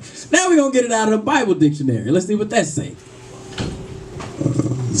Saturday. Now we're going to get it out of the Bible dictionary. Let's see what that say.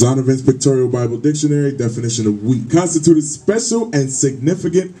 Zondervan's Pictorial Bible Dictionary, definition of week. Constituted special and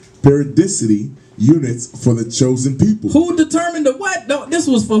significant periodicity units for the chosen people. Who determined the what? No, this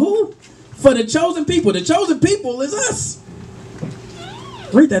was for who? For the chosen people. The chosen people is us.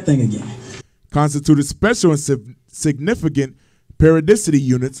 Read that thing again. Constituted special and significant periodicity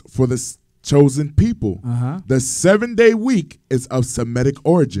units for the chosen people. The 7-day week is of Semitic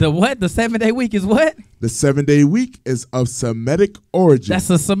origin. The what? The 7-day week is what? The 7-day week is of Semitic origin.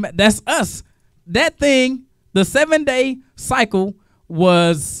 That's us. That thing, the 7-day cycle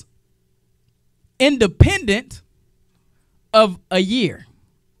was independent of a year.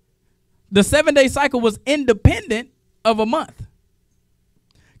 The 7-day cycle was independent of a month.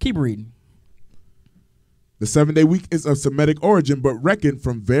 Keep reading. The 7-day week is of Semitic origin, but reckoned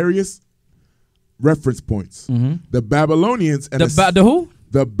from various reference points. The Babylonians and the who?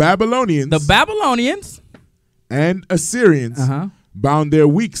 The Babylonians. The Babylonians and Assyrians bound their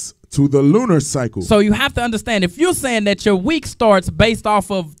weeks to the lunar cycle. So you have to understand, if you're saying that your week starts based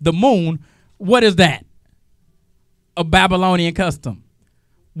off of the moon, what is that? A Babylonian custom.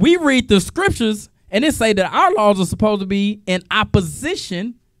 We read the scriptures and it say that our laws are supposed to be in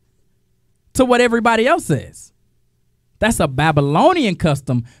opposition to what everybody else says. That's a Babylonian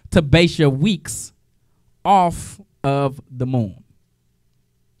custom to base your weeks off of the moon.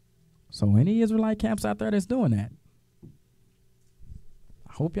 So any Israelite camps out there that's doing that,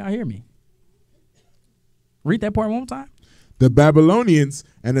 I hope y'all hear me. Read that part one more time. The Babylonians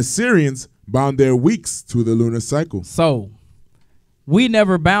and Assyrians bound their weeks to the lunar cycle. So we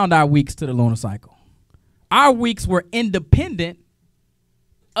never bound our weeks to the lunar cycle. Our weeks were independent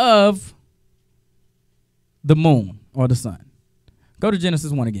of the moon or the sun. Go to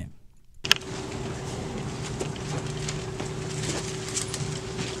Genesis 1 again.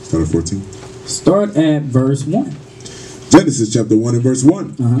 Start at 14. Start at verse 1. Genesis chapter 1 and verse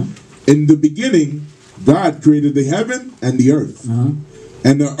 1. In the beginning, God created the heaven and the earth.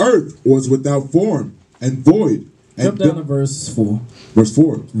 And the earth was without form and void. Jump down to verse 4. Verse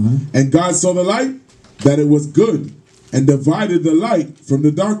 4. And God saw the light, that it was good, and divided the light from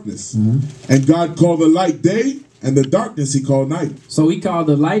the darkness. And God called the light day, and the darkness he called night. So he called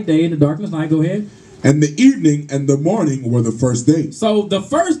the light day and the darkness night. Go ahead. And the evening and the morning were the first day. So the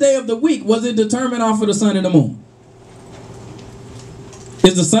first day of the week, was it determined off of the sun and the moon?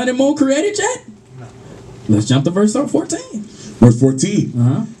 Is the sun and moon created yet? No. Let's jump to verse 14. Verse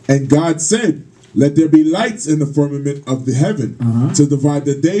 14. And God said, let there be lights in the firmament of the heaven to divide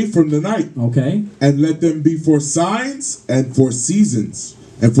the day from the night. Okay. And let them be for signs and for seasons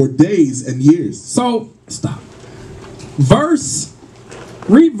and for days and years. So, stop.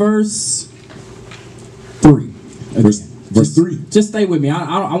 Read verse 3. Verse 3. Just stay with me.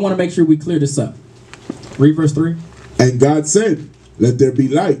 I want to make sure we clear this up. Read verse 3. And God said, let there be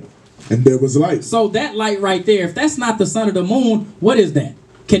light. And there was light. So that light right there, if that's not the sun or the moon, what is that?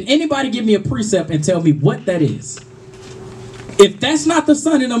 Can anybody give me a precept and tell me what that is? If that's not the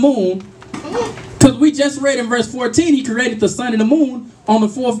sun and the moon, because we just read in verse 14, he created the sun and the moon on the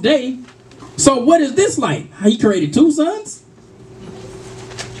 4th day. So what is this light? He created 2 suns?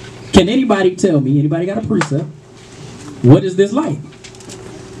 Can anybody tell me, anybody got a precept, what is this light?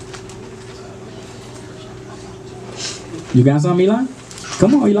 You got something, Eli?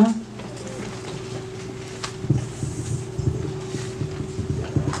 Come on, Eli.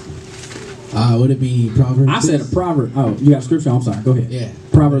 Would it be Proverbs? I said a proverb. Oh, you got scripture? I'm sorry. Go ahead. Yeah.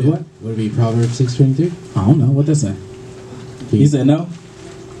 Proverbs what? Would it be Proverbs 6:23? I don't know. What that say? He said no?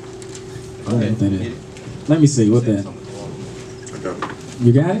 I don't know what that is. Let me see. What that?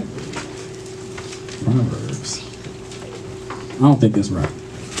 You got it? Proverbs. I don't think that's right.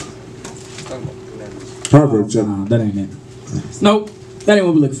 Proverbs. Nah, that ain't it. Nope. That ain't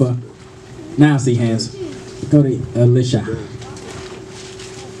what we look for. Now I see hands. Go to Elisha.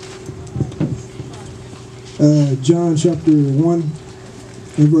 John chapter 1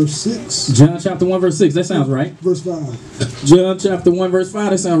 and verse 6. John chapter 1 verse 6. That sounds right. Verse 5. John chapter 1 verse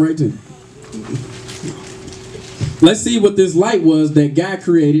 5. That sounds right too. Let's see what this light was that God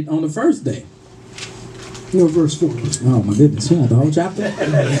created on the first day. No, verse 4. Oh my goodness. You want the whole chapter?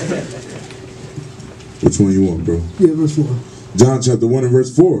 Which one you want, bro? Yeah, verse 4. John chapter 1 and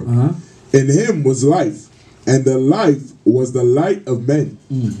verse 4. Uh-huh. In him was life, and the life was the light of men.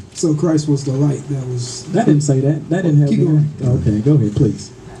 So Christ was the light that was... That didn't say that. That didn't have Keep me going. there. Okay, go ahead, please.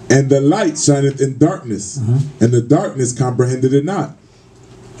 And the light shineth in darkness, and the darkness comprehended it not.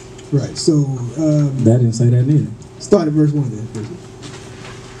 Right, so... That didn't say that neither. start at verse 1 then.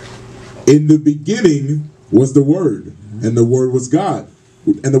 In the beginning was the Word, and the Word was God.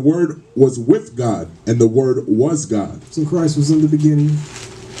 And the Word was with God, and the Word was God. So Christ was in the beginning.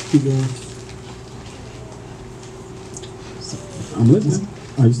 Keep going. I'm listening.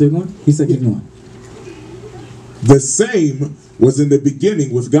 Are you still going? He said keep going. The same was in the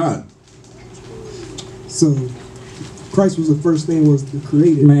beginning with God. So Christ was the first thing was the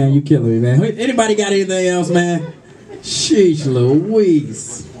created. Man, you killing me, man. Anybody got anything else, man? Sheesh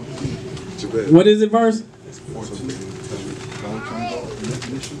Louise. What is it, verse?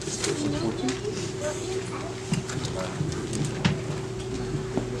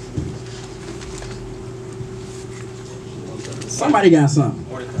 Somebody got something.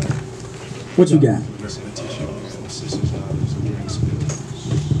 What you got?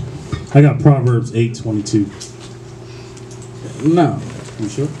 I got Proverbs 8:22. No. You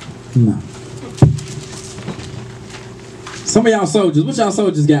sure? No. Some of y'all soldiers. What y'all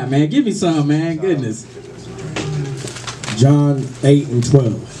soldiers got, man? Give me some, man. Goodness. John 8 and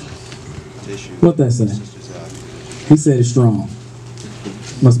 12. What that say? He said it's strong.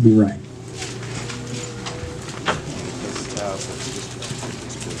 Must be right.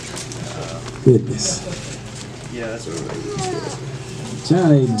 Goodness. Yeah, that's right.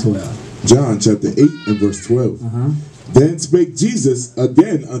 John 8 and 12. John chapter 8 and verse 12. Then spake Jesus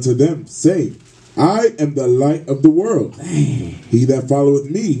again unto them, saying, I am the light of the world. He that followeth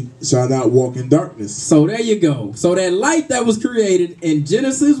me shall not walk in darkness. So there you go. So that light that was created in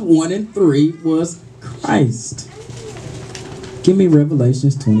Genesis 1 and 3 was Christ. Give me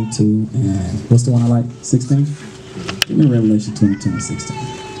Revelations 22 and what's the one I like? 16? Give me Revelation 22 and 16.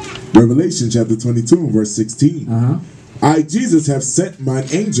 Revelation chapter 22 and verse 16. I, Jesus, have sent mine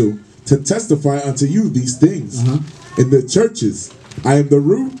angel to testify unto you these things in the churches. I am the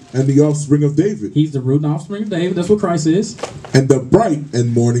root and the offspring of David. He's the root and offspring of David. That's what Christ is. And the bright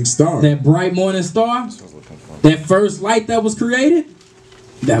and morning star. That bright morning star, that first light that was created,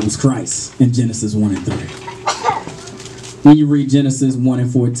 that was Christ in Genesis 1 and 3. When you read Genesis 1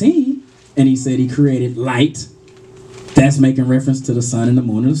 and 14, and he said he created light, that's making reference to the sun and the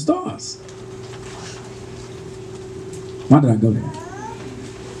moon and the stars. Why did I go there?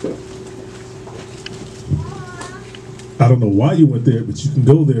 I don't know why you went there, but you can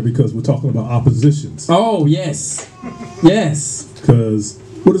go there because we're talking about oppositions. Oh, yes. Yes. Because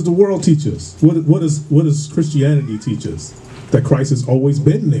what does the world teach us? What does Christianity teach us? That Christ has always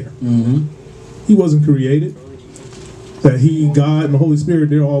been there. He wasn't created. That he, God, and the Holy Spirit,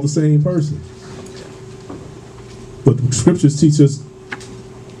 they're all the same person. But the scriptures teach us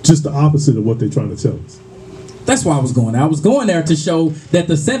just the opposite of what they're trying to tell us. That's why I was going there. I was going there to show that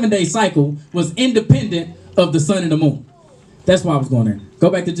the 7-day cycle was independent of the sun and the moon. That's why I was going there.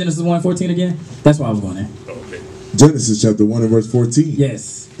 Go back to Genesis 1:14 again. That's why I was going there. Genesis chapter 1 and verse 14.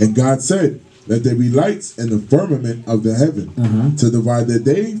 Yes. And God said, let there be lights in the firmament of the heaven to divide the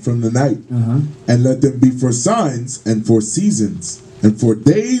day from the night. And let them be for signs and for seasons and for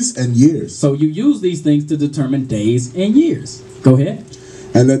days and years. So you use these things to determine days and years. Go ahead.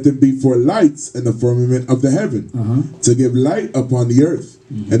 And let them be for lights in the firmament of the heaven, to give light upon the earth.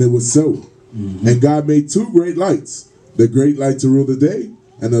 And it was so. And God made two great lights, the great light to rule the day,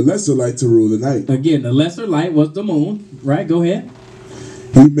 and the lesser light to rule the night. Again, the lesser light was the moon, right? Go ahead.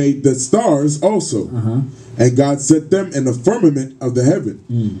 He made the stars also. And God set them in the firmament of the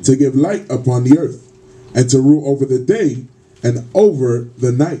heaven, to give light upon the earth, and to rule over the day and over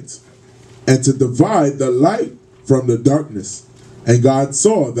the night, and to divide the light from the darkness. And God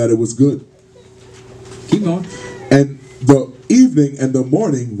saw that it was good. Keep going. And the evening and the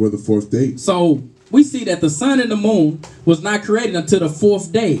morning were the fourth day. So we see that the sun and the moon was not created until the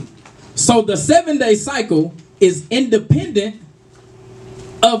fourth day. So the 7-day cycle is independent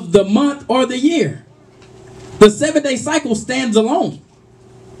of the month or the year. The 7-day cycle stands alone.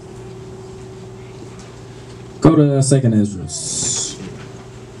 Go to 2nd Ezra.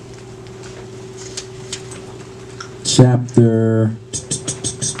 Chapter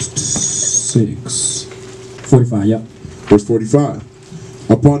 6. 45, yep. Verse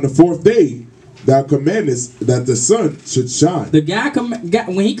 45. Upon the fourth day, thou commandest that the sun should shine. The guy,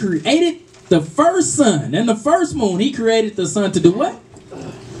 when he created the first sun and the first moon, he created the sun to do what?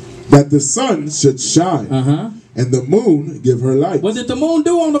 That the sun should shine. And the moon give her light. What did the moon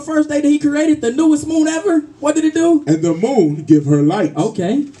do on the first day that he created? The newest moon ever? What did it do? And the moon give her light.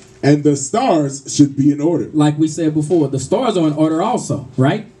 Okay. And the stars should be in order. Like we said before, the stars are in order also,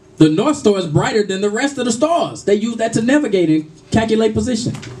 right? The North Star is brighter than the rest of the stars. They use that to navigate and calculate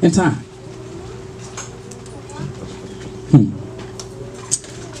position and time.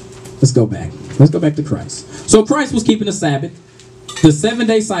 Let's go back. Let's go back to Christ. So Christ was keeping the Sabbath. The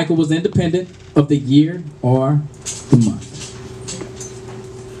 7-day cycle was independent of the year or the month.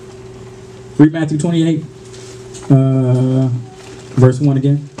 Read Matthew 28, verse 1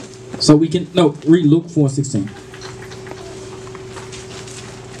 again. So we can, no, read Luke 4:16.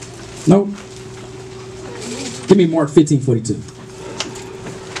 No. Give me Mark 15:42.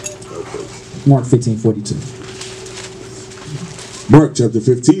 Mark 15:42. Mark chapter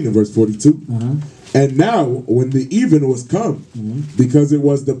 15 and verse 42. And now, when the even was come, because it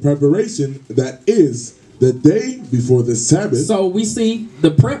was the preparation that is the day before the Sabbath. So we see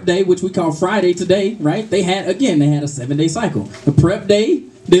the prep day, which we call Friday today, right? They had a 7-day cycle. The prep day,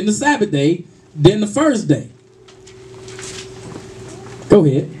 then the Sabbath day, then the first day. Go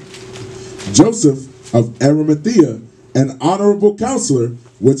ahead. Joseph of Arimathea, an honorable counselor,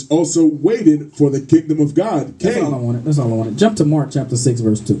 which also waited for the kingdom of God, came. That's all I wanted. That's all I wanted. Jump to Mark chapter 6,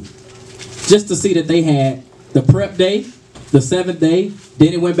 verse 2. Just to see that they had the prep day, the 7th day,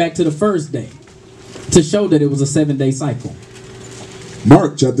 then it went back to the first day, to show that it was a 7-day cycle.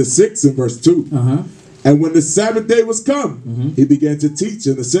 Mark chapter 6 and verse 2. And when the Sabbath day was come, he began to teach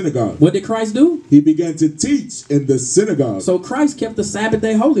in the synagogue. What did Christ do? He began to teach in the synagogue. So Christ kept the Sabbath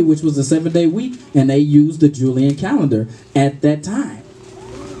day holy, which was a 7-day week, and they used the Julian calendar at that time.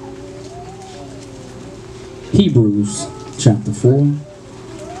 Hebrews chapter 4,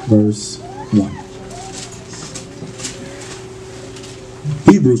 verse 1.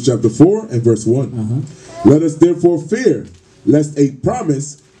 Hebrews chapter 4 and verse 1. Let us therefore fear, lest a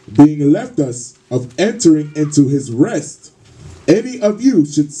promise being left us of entering into his rest, any of you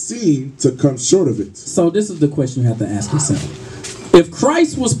should seem to come short of it. So this is the question you have to ask yourself. If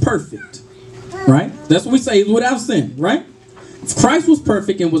Christ was perfect, right? That's what we say, without sin, right? If Christ was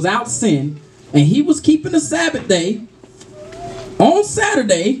perfect and without sin, and he was keeping the Sabbath day, on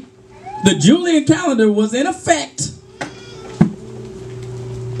Saturday, the Julian calendar was in effect.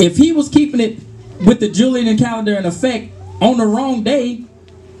 If he was keeping it with the Julian calendar in effect on the wrong day,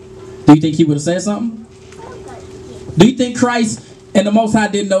 do you think he would have said something? Do you think Christ and the Most High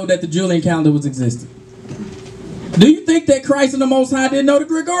didn't know that the Julian calendar was existing? Do you think that Christ and the Most High didn't know the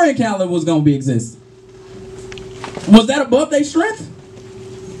Gregorian calendar was going to be existing? Was that above their strength?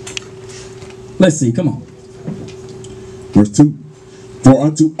 Let's see, come on. Verse 2. For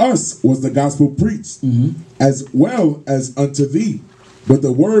unto us was the gospel preached, as well as unto thee. But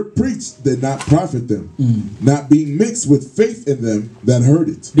the word preached did not profit them, not being mixed with faith in them that heard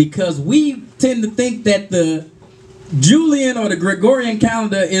it. Because we tend to think that the Julian or the Gregorian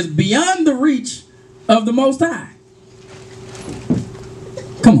calendar is beyond the reach of the Most High.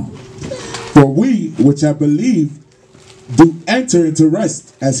 Come on. For we which have believed do enter into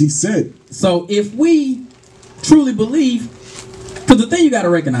rest, as he said. So if we truly believe, because the thing you got to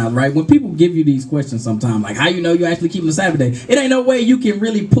recognize, right, when people give you these questions sometimes, like how you know you're actually keeping the Sabbath day, it ain't no way you can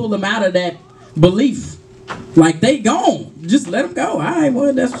really pull them out of that belief. Like they gone. Just let them go. All right,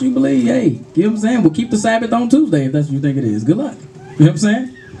 well, that's what you believe. Hey, you know what I'm saying? We'll keep the Sabbath on Tuesday if that's what you think it is. Good luck. You know what I'm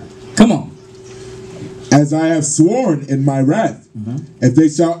saying? Come on. as I have sworn in my wrath, if they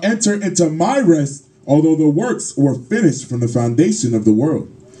shall enter into my rest, although the works were finished from the foundation of the world.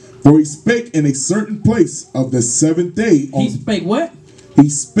 For he spake in a certain place of the seventh day. He spake what? He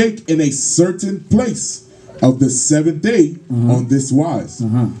spake in a certain place of the seventh day on this wise.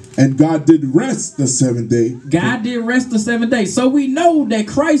 And God did rest the seventh day. God did rest the seventh day. So we know that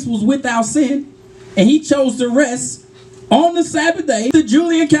Christ was without sin, and he chose to rest on the Sabbath day. The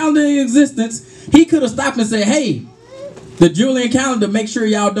Julian calendar in existence, he could have stopped and said, hey, the Julian calendar, make sure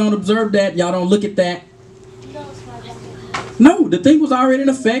y'all don't observe that. Y'all don't look at that. No, the thing was already in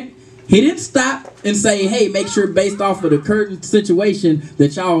effect. He didn't stop and say, hey, make sure based off of the current situation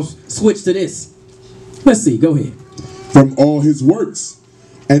that y'all switch to this. Let's see, go ahead. From all his works.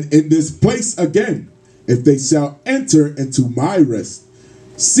 And in this place again, if they shall enter into my rest.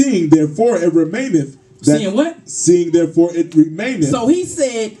 Seeing therefore it remaineth. Seeing what? Seeing therefore it remaineth. So he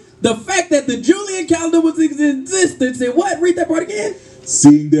said the fact that the Julian calendar was in existence and what? Read that part again.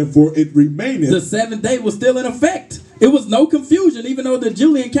 Seeing therefore it remaineth. The seventh day was still in effect. It was no confusion, even though the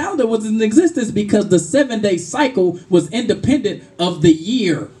Julian calendar was in existence, because the 7-day cycle was independent of the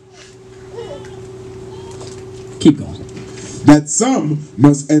year. Keep going. That some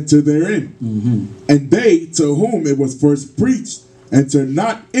must enter therein. And they to whom it was first preached enter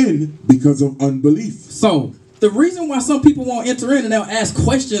not in because of unbelief. So the reason why some people won't enter in and they'll ask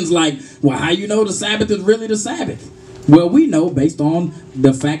questions like, well, how you know the Sabbath is really the Sabbath? Well, we know based on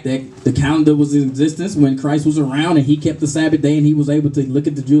the fact that the calendar was in existence when Christ was around and he kept the Sabbath day and he was able to look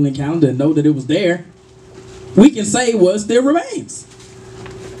at the Julian calendar and know that it was there. We can say, well, it still remains.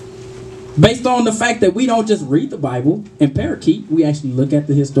 Based on the fact that we don't just read the Bible and parakeet, we actually look at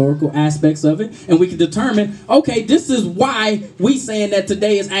the historical aspects of it and we can determine, okay, this is why we saying that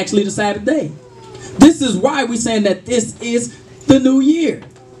today is actually the Sabbath day. This is why we saying that this is the new year.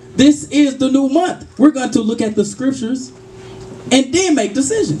 This is the new month. We're going to look at the scriptures and then make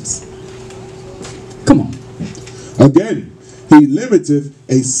decisions. Come on. Again, he limiteth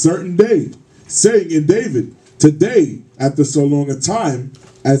a certain day, saying in David, today, after so long a time,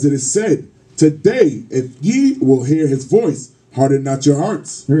 as it is said, today, if ye will hear his voice, harden not your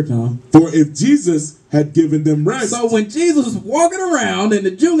hearts. Here it comes. For if Jesus had given them rest. So when Jesus was walking around and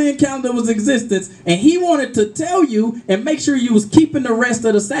the Julian calendar was in existence and he wanted to tell you and make sure you was keeping the rest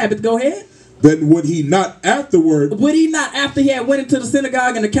of the Sabbath, go ahead. Then would he not afterward. Would he not, after he had went into the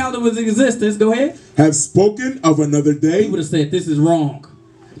synagogue and the calendar was in existence, go ahead. Have spoken of another day. He would have said, this is wrong.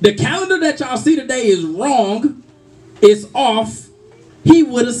 The calendar that y'all see today is wrong. It's off. He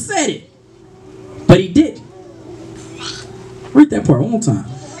would have said it. But he didn't. Read that part one more time.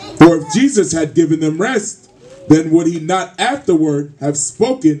 For if Jesus had given them rest, then would he not afterward have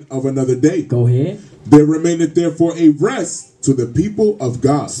spoken of another day? Go ahead. There remaineth therefore a rest to the people of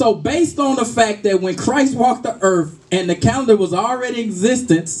God. So based on the fact that when Christ walked the earth and the calendar was already in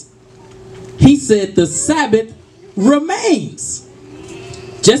existence, he said the Sabbath remains.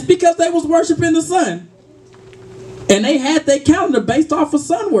 Just because they was worshiping the sun and they had their calendar based off of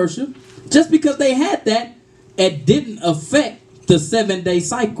sun worship, just because they had that, it didn't affect the 7-day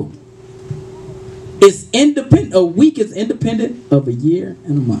cycle. It's independent. A week is independent of a year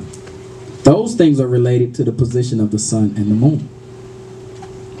and a month. Those things are related to the position of the sun and the moon.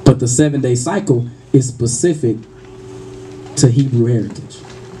 But the 7-day cycle is specific to Hebrew heritage,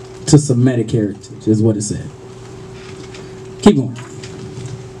 to Semitic heritage, is what it said. Keep going.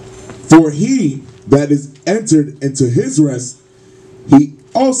 For he that is entered into his rest, he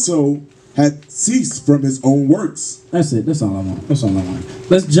also had ceased from his own works. That's it. That's all I want. That's all I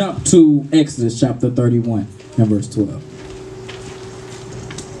want. Let's jump to Exodus chapter 31 and verse 12.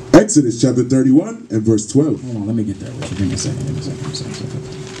 Exodus chapter 31 and verse 12. Hold on, let me get there. Give me a second.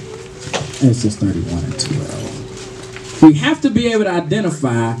 Exodus 31 and 12. We have to be able to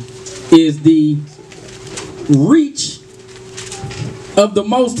identify is the reach of the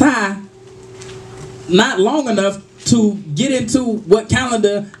Most High not long enough to get into what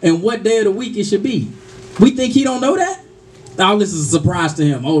calendar and what day of the week it should be. We think he don't know that? Oh, this is a surprise to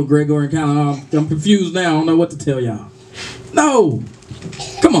him. Oh, Gregorian calendar. I'm confused now. I don't know what to tell y'all. No.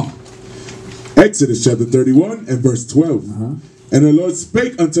 Come on. Exodus chapter 31 and verse 12. And the Lord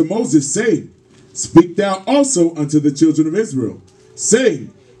spake unto Moses, saying, Speak thou also unto the children of Israel,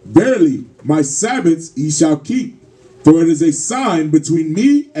 saying, Verily, my Sabbaths ye shall keep, for it is a sign between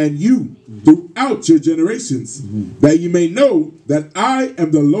me and you throughout your generations, that you may know that I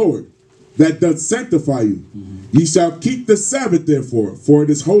am the Lord, that doth sanctify you. Ye shall keep the Sabbath therefore, for it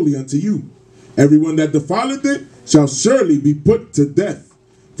is holy unto you. Everyone that defileth it shall surely be put to death.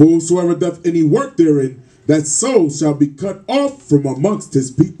 For whosoever doth any work therein, that soul shall be cut off from amongst his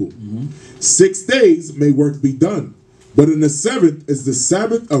people. 6 days may work be done, but in the 7th is the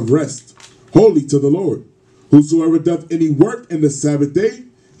Sabbath of rest, holy to the Lord. Whosoever doth any work in the Sabbath day,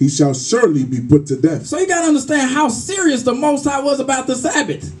 he shall surely be put to death. So you got to understand how serious the Most High was about the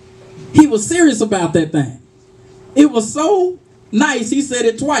Sabbath. He was serious about that thing. It was so nice, he said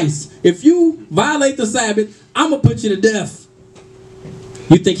it twice. If you violate the Sabbath, I'm going to put you to death.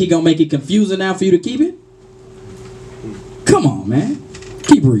 You think he going to make it confusing now for you to keep it? Come on, man.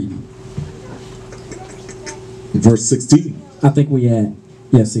 Keep reading. Verse 16. I think we had,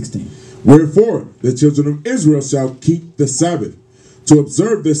 16. Wherefore the children of Israel shall keep the Sabbath, to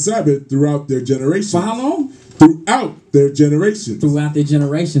observe the Sabbath throughout their generations. For how long? Throughout their generations. Throughout their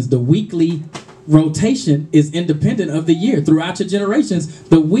generations. The weekly rotation is independent of the year. Throughout your generations,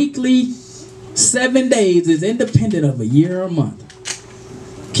 the weekly 7 days is independent of a year or a month.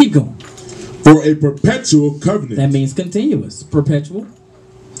 Keep going. For a perpetual covenant. That means continuous. Perpetual.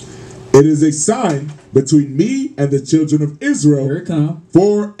 It is a sign between me and the children of Israel. Here it comes.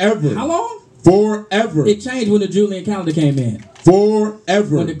 Forever. How long? Forever. It changed when the Julian calendar came in.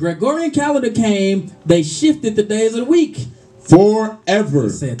 Forever. When the Gregorian calendar came, they shifted the days of the week. Forever. They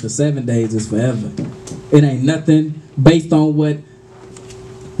said the 7 days is forever. It ain't nothing based on what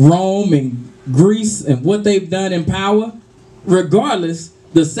Rome and Greece and what they've done in power. Regardless,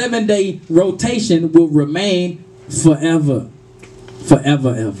 the 7-day rotation will remain forever.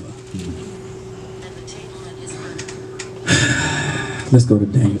 Forever, ever. Let's go to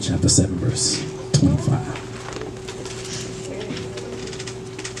Daniel chapter 7, verse 25.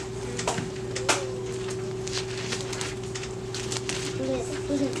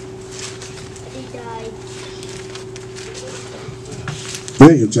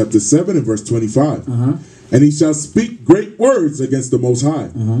 Daniel chapter 7 and verse 25. And he shall speak great words against the Most High,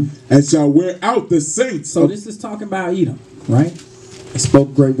 and shall wear out the saints. So this is talking about Edom, right? They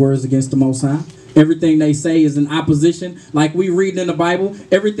spoke great words against the Most High. Everything they say is in opposition. Like we read in the Bible,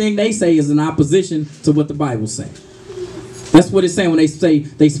 everything they say is in opposition to what the Bible says. That's what it's saying when they say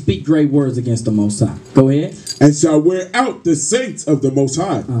they speak great words against the Most High. Go ahead. And shall wear out the saints of the Most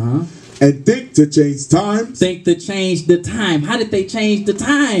High. And think to change times. Think to change the time. How did they change the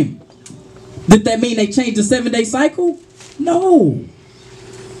time? Did that mean they changed the 7-day cycle? No.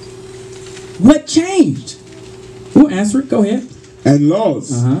 What changed? We'll answer it. Go ahead. And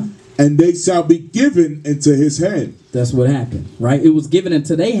laws. And they shall be given into his hand. That's what happened, right? It was given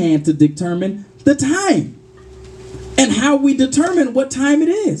into their hand to determine the time. And how we determine what time it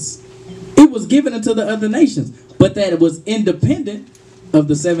is. It was given into the other nations. But that it was independent of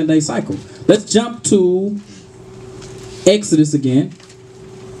the 7-day cycle. Let's jump to Exodus again.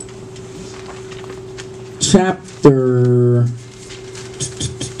 Chapter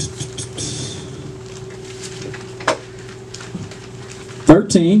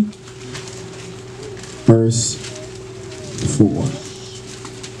 13, verse 4.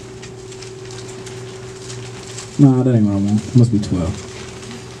 No, that ain't what I want. It must be 12.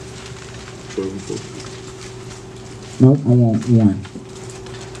 12 and 4. Nope, I want 1.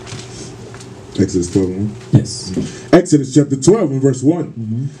 Exodus 12 and 1. Yes. Exodus chapter 12 and verse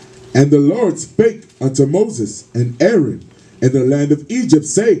 1. And the Lord spake unto Moses and Aaron in the land of Egypt,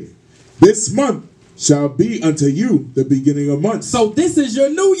 saying, This month shall be unto you the beginning of months. So this is your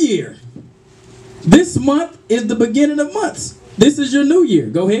new year. This month is the beginning of months. This is your new year.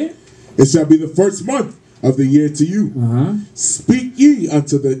 Go ahead. It shall be the first month of the year to you. Speak ye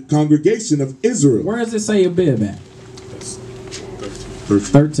unto the congregation of Israel. Where does it say Abib at?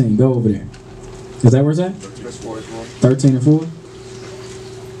 13. Go over there. Is that where it's at? 13 and 4?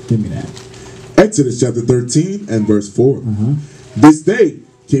 Give me that. Exodus chapter 13 and verse 4. This day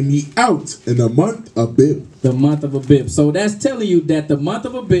came ye out in the month of Abib. The month of Abib. So that's telling you that the month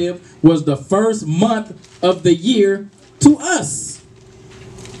of Abib was the first month of the year to us.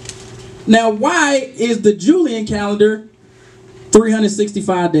 Now, why is the Julian calendar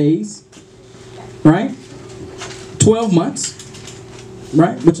 365 days? Right? 12 months.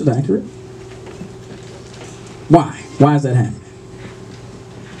 Right? Which is accurate. Why? Why is that happening?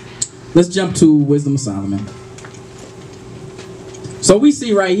 Let's jump to Wisdom of Solomon. So we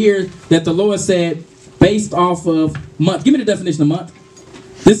see right here that the Lord said, based off of month. Give me the definition of month.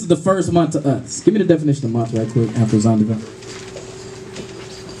 This is the first month to us. Give me the definition of month right quick after Zondervan.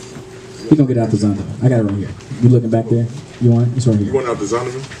 We're going to get out the Zondervan. I got it right here. You looking back there? You want it? It's right here. You want out the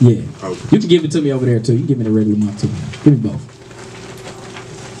Zondervan? Yeah. Okay. You can give it to me over there too. You can give me the regular month too. Give me both.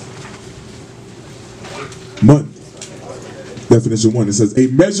 Month. Definition 1, it says, a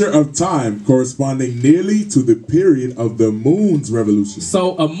measure of time corresponding nearly to the period of the moon's revolution.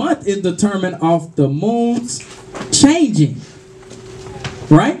 So a month is determined off the moon's changing,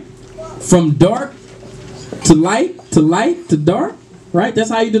 right? From dark to light to light to dark, right? That's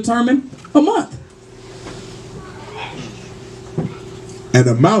how you determine a month. And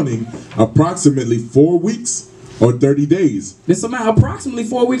amounting approximately 4 weeks or 30 days. This amount approximately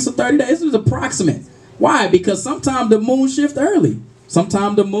 4 weeks or 30 days. This is approximate. Why? Because sometimes the moon shift early.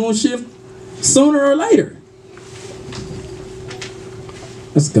 Sometimes the moon shift sooner or later.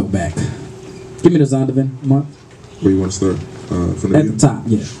 Let's go back. Give me the Zondervan month. Where you want to start? From the At the top,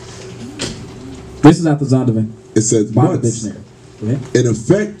 yeah. This is at the Zondervan. It says Bible months, dictionary. Yeah. in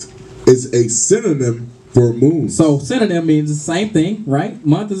effect, is a synonym for moon. So synonym means the same thing, right?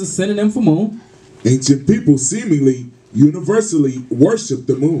 Month is a synonym for moon. Ancient people seemingly universally worship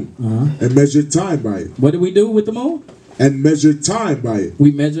the moon and measure time by it. What do we do with the moon? And measure time by it.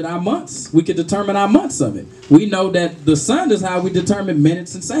 We measured our months. We can determine our months of it. We know that the sun is how we determine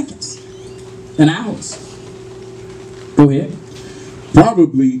minutes and seconds and hours. Go ahead.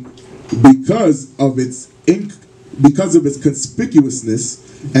 Probably because of its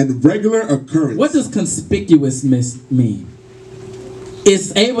conspicuousness and regular occurrence. What does conspicuousness mean?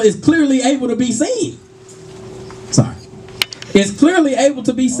 It's clearly able to be seen. Sorry. It's clearly able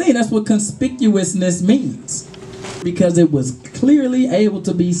to be seen. That's what conspicuousness means. Because it was clearly able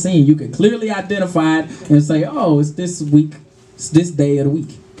to be seen. You could clearly identify it and say, oh, it's this week. It's this day of the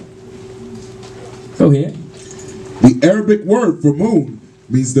week. Go ahead. The Arabic word for moon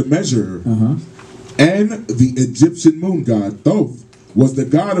means the measurer. And the Egyptian moon god, Thoth, was the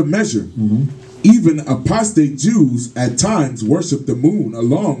god of measure. Even apostate Jews at times worship the moon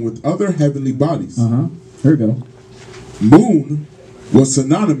along with other heavenly bodies. Here we go. Moon was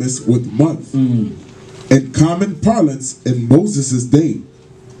synonymous with month in common parlance in Moses' day.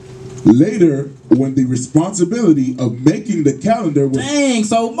 Later, when the responsibility of making the calendar was... Dang,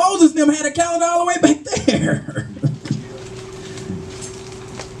 so Moses them had a calendar all the way back there.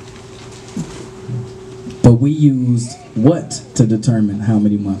 But we used what to determine how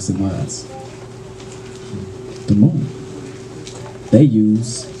many months it was? The moon. They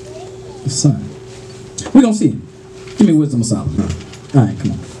use the sun. We're going to see it. Give me Wisdom of Solomon. All right,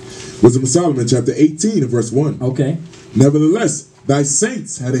 come on. Wisdom of Solomon, chapter 18, and verse 1. Okay. Nevertheless, thy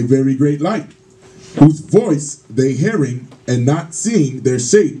saints had a very great light, whose voice they hearing and not seeing their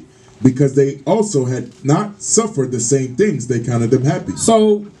shape, because they also had not suffered the same things, they counted them happy.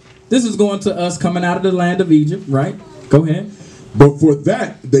 So, this is going to us coming out of the land of Egypt, right? Go ahead. But for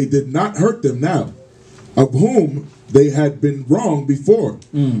that they did not hurt them now, of whom they had been wrong before.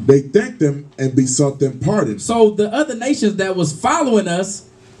 They thanked them and besought them pardon. So the other nations that was following us,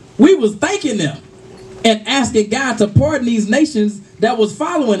 we was thanking them and asking God to pardon these nations that was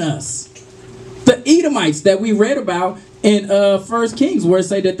following us. The Edomites that we read about in 1 Kings, where it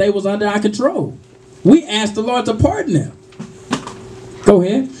say that they was under our control. We asked the Lord to pardon them. Go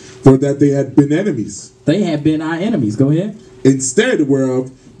ahead. For that they had been enemies. They had been our enemies. Go ahead. Instead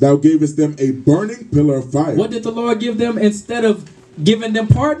whereof thou gavest them a burning pillar of fire. What did the Lord give them instead of giving them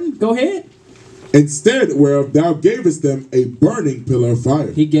pardon? Go ahead. Instead whereof thou gavest them a burning pillar of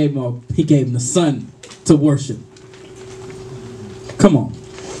fire. He gave them the sun to worship. Come on.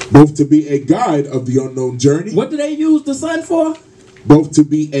 Both to be a guide of the unknown journey. What do they use the sun for? Both to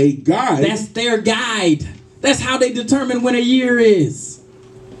be a guide. That's their guide. That's how they determine when a year is.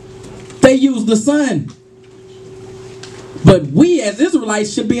 They use the sun. But we as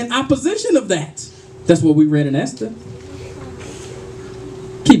Israelites should be in opposition of that. That's what we read in Esther.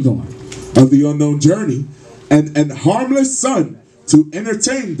 Keep going. Of the unknown journey, and harmless sun to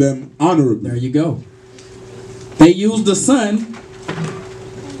entertain them honorably. There you go. They use the sun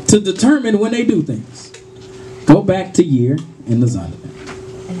to determine when they do things. Go back to year in the Zondervan.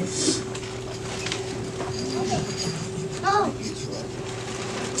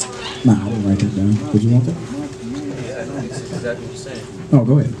 Nah, I didn't write that down. Would you want that? Yeah, that's exactly what you're saying. Oh,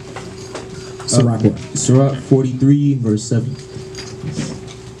 go ahead. Sirach what? Sirach 43, verse 7.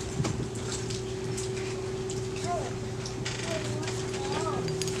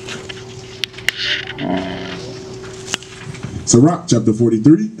 Sirach chapter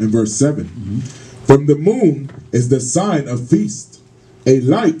 43 and verse 7. From the moon is the sign of feast, a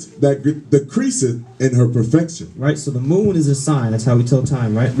light that decreaseth in her perfection. Right, so the moon is a sign. That's how we tell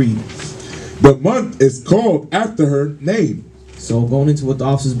time, right? Read. The month is called after her name. So going into what the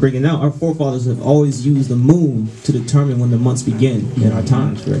officer is bringing out, our forefathers have always used the moon to determine when the months begin in our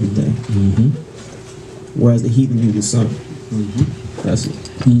times for everything. Whereas the heathen use the sun. That's it.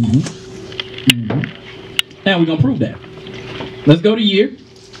 Now we're going to prove that. Let's go to year.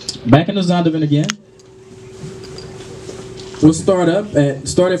 Back in the Zondervan again. We'll start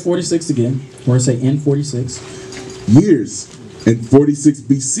at 46 again, where it say in 46. Years. In 46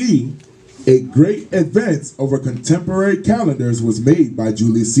 BC, a great advance over contemporary calendars was made by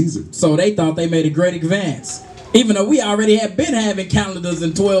Julius Caesar. So they thought they made a great advance, even though we already had been having calendars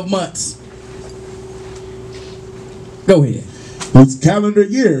in 12 months. Go ahead. Whose calendar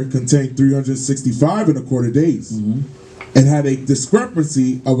year contained 365 and a quarter days. And had a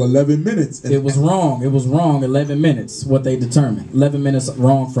discrepancy of 11 minutes. It was wrong. It was wrong 11 minutes, what they determined. 11 minutes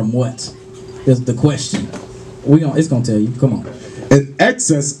wrong from what is the question. It's going to tell you. Come on. In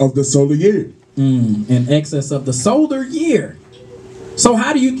excess of the solar year. In excess of the solar year. So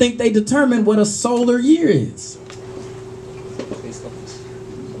how do you think they determine what a solar year is?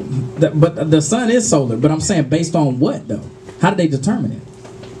 But the sun is solar. But I'm saying based on what, though? How do they determine it?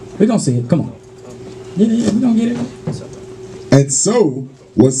 We're going to see it. Come on. Yeah, we're going to get it. And so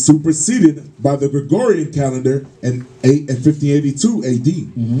was superseded by the Gregorian calendar in 1582 AD,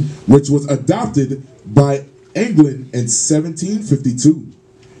 which was adopted by England in 1752.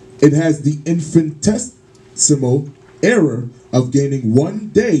 It has the infinitesimal error of gaining 1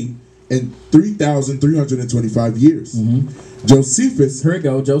 day in 3,325 years. Josephus, here we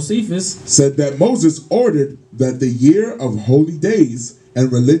go, Josephus said that Moses ordered that the year of holy days and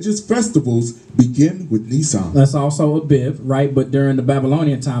religious festivals begin with Nisan. That's also a bib, right? But during the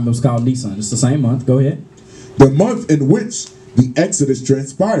Babylonian time, it was called Nisan. It's the same month. Go ahead. The month in which the Exodus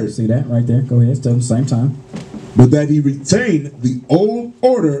transpired. See that right there? Go ahead. Still the same time. But that he retained the old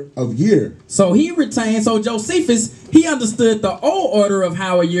order of year. So he retained, so Josephus, he understood the old order of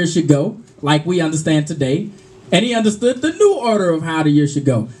how a year should go, like we understand today. And he understood the new order of how the year should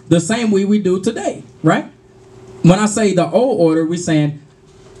go, the same way we do today, right? When I say the old order, we're saying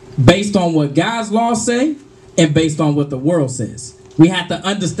based on what God's laws say and based on what the world says. We have to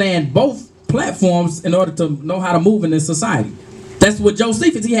understand both platforms in order to know how to move in this society. That's what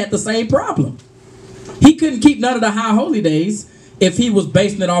Josephus, he had the same problem. He couldn't keep none of the high holy days if he was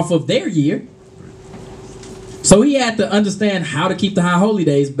basing it off of their year. So he had to understand how to keep the high holy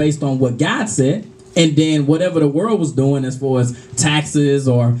days based on what God said. And then whatever the world was doing as far as taxes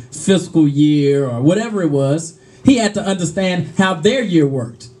or fiscal year or whatever it was, he had to understand how their year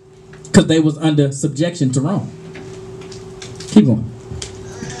worked because they was under subjection to Rome. Keep going.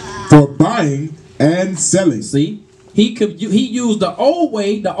 For buying and selling. See, he used the old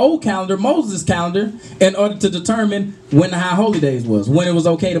way, the old calendar, Moses' calendar, in order to determine when the high holy days was, when it was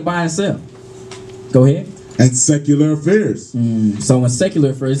okay to buy and sell. Go ahead. And secular affairs. So in secular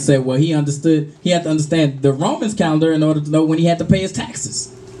affairs, he said, well, he had to understand the Romans calendar in order to know when he had to pay his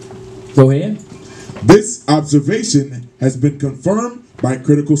taxes. Go ahead. This observation has been confirmed by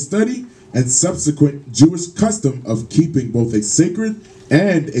critical study and subsequent Jewish custom of keeping both a sacred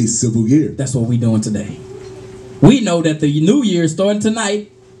and a civil year. That's what we're doing today. We know that the new year is starting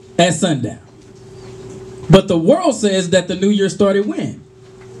tonight at sundown. But the world says that the new year started when?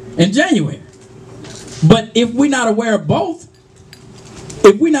 In January. But if we're not aware of both,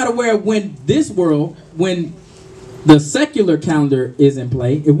 if we're not aware of when this world, when the secular calendar is in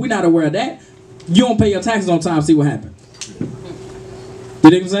play, if we're not aware of that, you don't pay your taxes on time, see what happens. You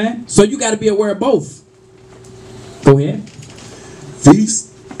know what I'm saying? So you got to be aware of both. Go ahead.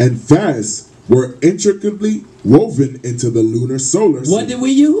 Feasts and fasts were intricately woven into the lunar solar system. What did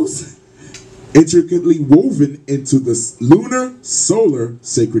we use? Intricately woven into the lunar solar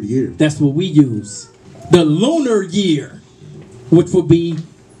sacred year. That's what we use. The lunar year, which would be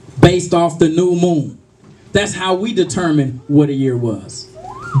based off the new moon. That's how we determine what a year was.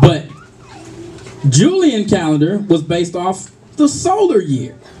 But Julian calendar was based off the solar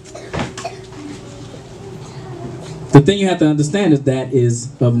year. The thing you have to understand is that is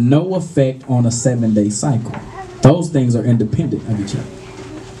of no effect on a 7-day cycle. Those things are independent of each other.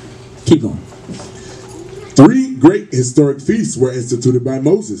 Keep going. 3 great historic feasts were instituted by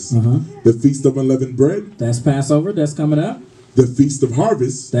Moses. The Feast of Unleavened Bread. That's Passover. That's coming up. The Feast of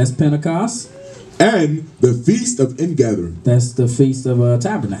Harvest. That's Pentecost. And the Feast of Ingathering. That's the Feast of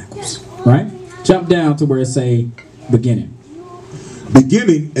Tabernacles. Right? Jump down to where it say beginning.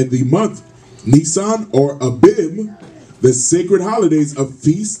 Beginning in the month Nisan or Abib, the sacred holidays of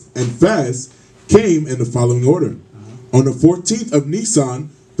feast and fast came in the following order. On the 14th of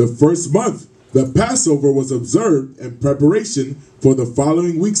Nisan, the first month, the Passover was observed in preparation for the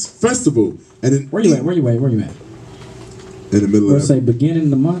following week's festival. And where you at? Where you at? In the middle Where of it say beginning in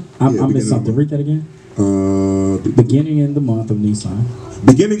the month? I missed something. Read that again. Beginning in the month of Nisan.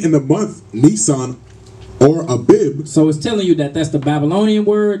 Beginning in the month Nisan or Abib. So it's telling you that that's the Babylonian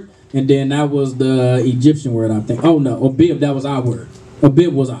word. And then that was the Egyptian word, I think. Oh no, Abib, that was our word.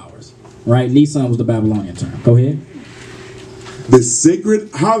 Abib was ours, right? Nisan was the Babylonian term. Go ahead. The sacred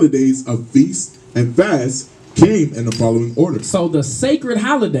holidays of feast and fast came in the following order. So the sacred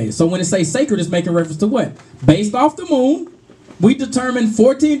holidays. So when it says sacred, it's making reference to what? Based off the moon, we determined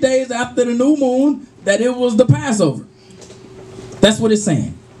 14 days after the new moon that it was the Passover. That's what it's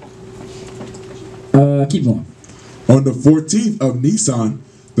saying. Keep going. On the 14th of Nisan,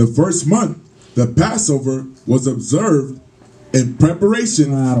 the first month, the Passover was observed in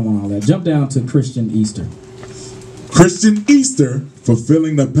preparation. I don't want all that. Jump down to Christian Easter. Christian Easter,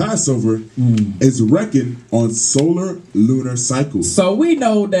 fulfilling the Passover, is reckoned on solar lunar cycles. So we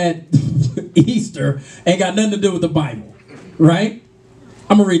know that Easter ain't got nothing to do with the Bible, right?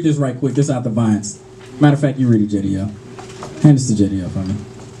 I'm going to read this right quick. This out the Vines. Matter of fact, you read it, JDL. Hand this to JDL for me.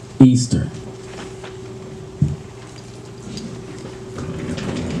 Easter.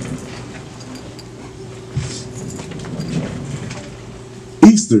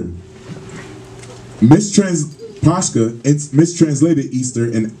 Easter. Pascha mistranslated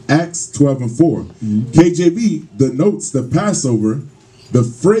Easter in Acts 12 and 4. KJV denotes the Passover. The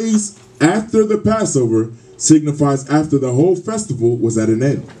phrase after the Passover signifies after the whole festival was at an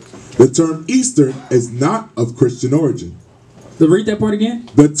end. The term Easter is not of Christian origin. So read that part again.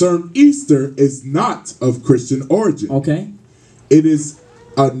 The term Easter is not of Christian origin. Okay. It is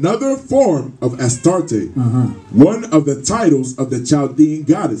another form of Astarte, one of the titles of the Chaldean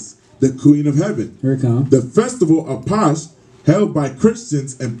goddess, the Queen of Heaven. Here it comes. The festival of Pasch, held by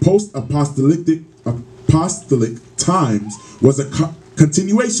Christians in post-apostolic times, was a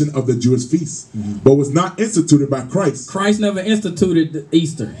continuation of the Jewish feast, but was not instituted by Christ. Christ never instituted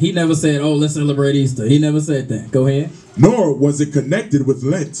Easter. He never said, oh, let's celebrate Easter. He never said that. Go ahead. Nor was it connected with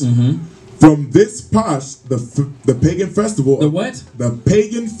Lent. From this Pasch, the pagan festival. The what? The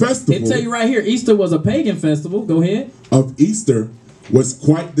pagan festival. It tell you right here, Easter was a pagan festival. Go ahead. Of Easter was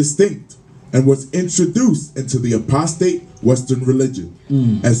quite distinct and was introduced into the apostate Western religion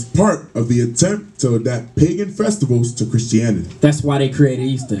as part of the attempt to adapt pagan festivals to Christianity. That's why they created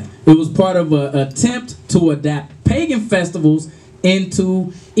Easter. It was part of an attempt to adapt pagan festivals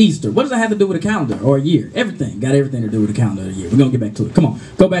into Easter. What does that have to do with a calendar or a year? Everything. Got everything to do with a calendar or a year. We're going to get back to it. Come on.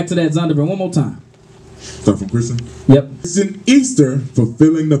 Go back to that Zondervan one more time. Start from Christian? Yep. Christian Easter,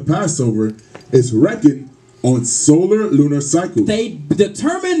 fulfilling the Passover, is reckoned on solar lunar cycles. They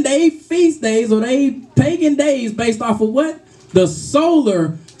determine their feast days or their pagan days based off of what? The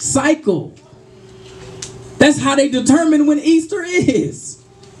solar cycle. That's how they determine when Easter is.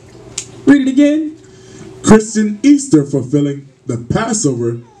 Read it again. Christian Easter, fulfilling the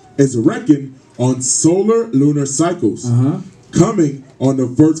Passover, is reckoned on solar lunar cycles, coming on the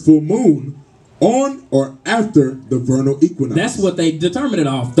first full moon on or after the vernal equinox. That's what they determine it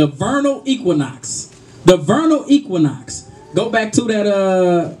off. The vernal equinox. The vernal equinox. Go back to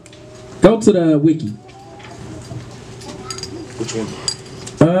that, go to the wiki. Which one?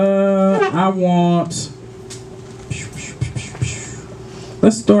 I want,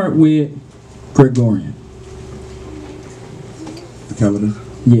 let's start with Gregorian. The calendar?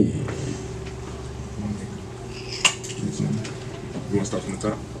 Yeah. You want to start from the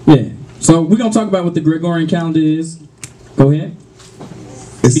top? Yeah. So we're going to talk about what the Gregorian calendar is. Go ahead.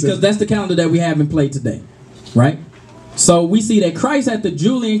 Because that's the calendar that we have in play today, right? So we see that Christ had the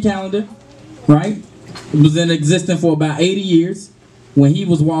Julian calendar, right? It was in existence for about 80 years when he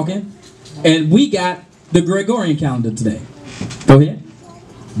was walking. And we got the Gregorian calendar today. Go ahead.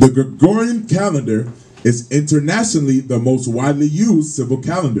 The Gregorian calendar is internationally the most widely used civil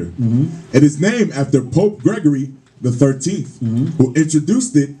calendar. It is named after Pope Gregory the 13th, who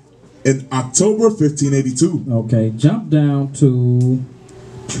introduced it in October 1582. Okay, jump down to...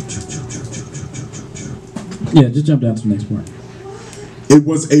 Yeah, just jump down to the next part. It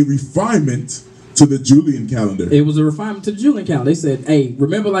was a refinement to the Julian calendar. It was a refinement to the Julian calendar. They said, hey,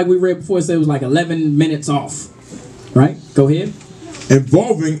 remember like we read before, it said it was like 11 minutes off. Right? Go ahead.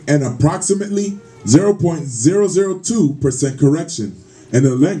 Involving an approximately 0.002% correction in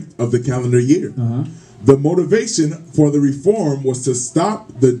the length of the calendar year. The motivation for the reform was to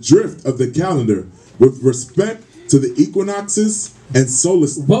stop the drift of the calendar with respect to the equinoxes and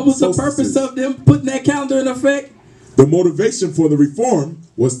solstices. What was the purpose of them putting that calendar in effect? The motivation for the reform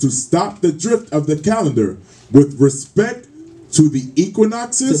was to stop the drift of the calendar with respect to the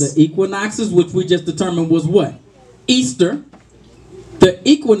equinoxes. To the equinoxes, which we just determined was what? Easter. The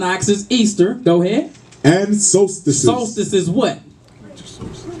equinox is Easter. Go ahead. And solstices. Solstice is what?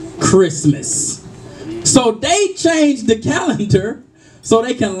 Christmas. So they changed the calendar so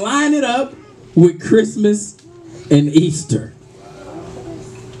they can line it up with Christmas and Easter.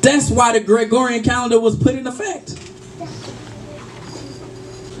 That's why the Gregorian calendar was put in effect.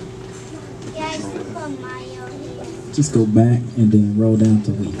 Just go back and then roll down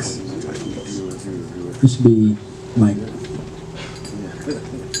to weeks. It should be like,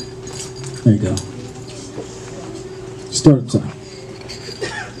 there you go. Start at the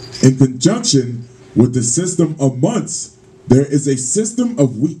top. In conjunction with the system of months, there is a system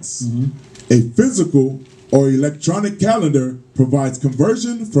of weeks. A physical or electronic calendar provides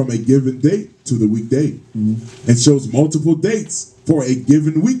conversion from a given date to the weekday and shows multiple dates for a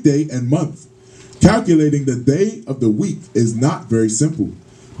given weekday and month. Calculating the day of the week is not very simple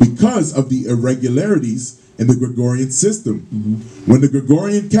because of the irregularities in the Gregorian system. When the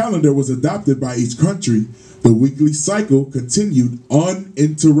Gregorian calendar was adopted by each country, the weekly cycle continued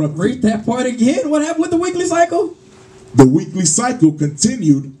uninterrupted. Read that part again. What happened with the weekly cycle? The weekly cycle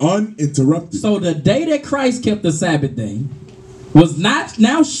continued uninterrupted. So the day that Christ kept the Sabbath day was not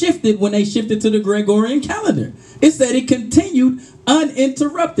now shifted when they shifted to the Gregorian calendar. It said it continued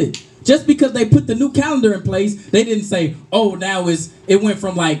uninterrupted. Just because they put the new calendar in place, they didn't say, oh, now it went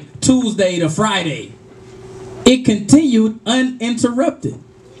from like Tuesday to Friday. It continued uninterrupted.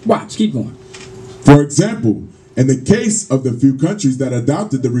 Watch, keep going. For example, in the case of the few countries that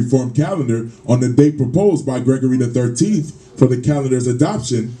adopted the Reformed calendar on the date proposed by Gregory XIII for the calendar's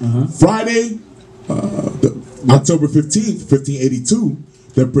adoption, Friday, October 15th, 1582,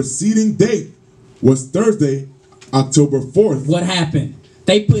 the preceding date was Thursday, October 4th. What happened?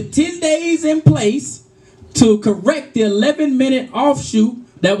 They put 10 days in place to correct the 11-minute offshoot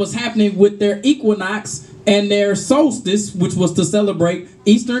that was happening with their equinox and their solstice, which was to celebrate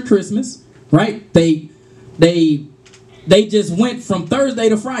Easter and Christmas, right? They just went from Thursday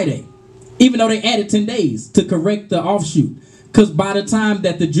to Friday, even though they added 10 days to correct the offshoot. Because by the time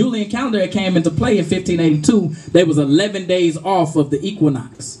that the Julian calendar came into play in 1582, they was 11 days off of the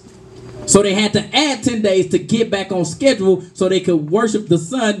equinox. So they had to add 10 days to get back on schedule so they could worship the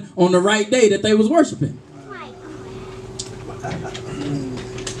sun on the right day that they was worshiping.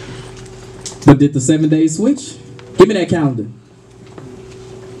 But did the 7 days switch? Give me that calendar.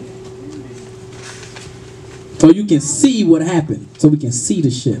 So you can see what happened. So we can see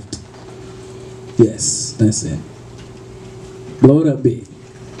the shift. Yes, that's it. Blow it up big.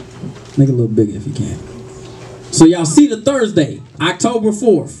 Make it a little bigger if you can. So y'all see the Thursday, October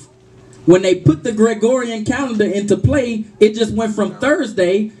 4th. When they put the Gregorian calendar into play, it just went from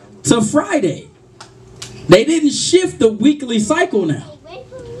Thursday to Friday. They didn't shift the weekly cycle now.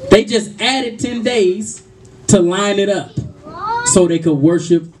 They just added 10 days to line it up so they could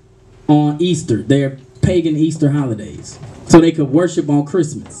worship on Easter, their pagan Easter holidays. So they could worship on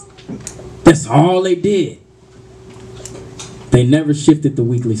Christmas. That's all they did. They never shifted the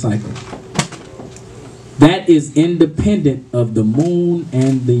weekly cycle. That is independent of the moon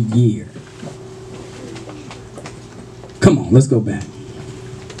and the year. Come on, let's go back.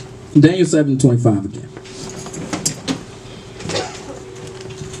 Daniel 7:25 again.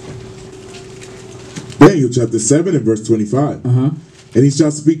 Daniel chapter 7 and verse 25. And he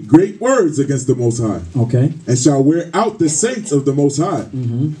shall speak great words against the Most High. Okay. And shall wear out the saints of the Most High.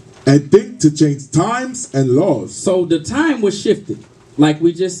 And think to change times and laws. So the time was shifted, like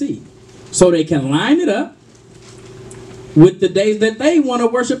we just see. So they can line it up with the days that they want to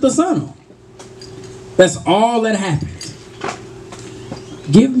worship the sun on. That's all that happened.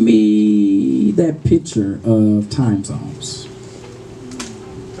 Give me that picture of time zones.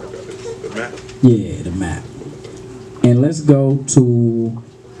 Yeah, the map. And let's go to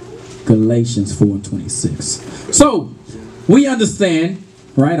Galatians 4:26. So, we understand,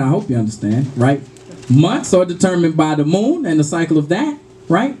 right? I hope you understand, right? Months are determined by the moon and the cycle of that,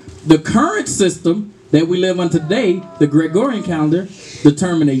 right? The current system that we live on today, the Gregorian calendar,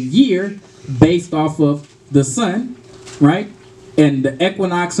 determine a year based off of the sun, right? And the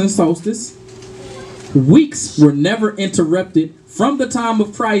equinox and solstice. Weeks were never interrupted from the time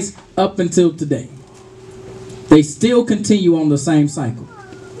of Christ up until today. They still continue on the same cycle.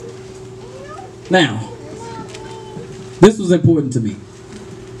 Now, this was important to me.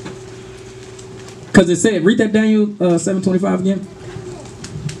 Because it said, read that Daniel 7:25 again.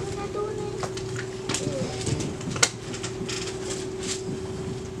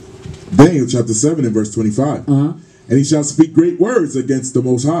 Daniel chapter 7 and verse 25. And he shall speak great words against the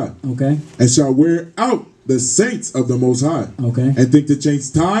Most High. Okay. And shall wear out the saints of the Most High. Okay. And think to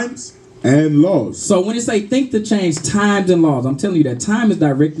change times and laws. So when it say think to change times and laws, I'm telling you that time is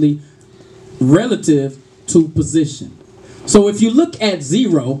directly relative to position. So if you look at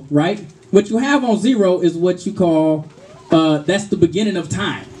 0, right? What you have on 0 is what you call, that's the beginning of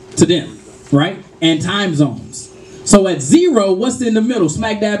time to them, right? And time zones. So at 0, what's in the middle?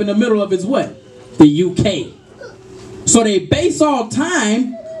 Smack dab in the middle of is what? The UK. So they base all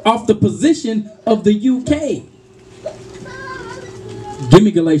time off the position of the UK. Give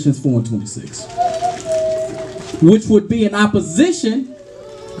me Galatians 4:26. Which would be in opposition.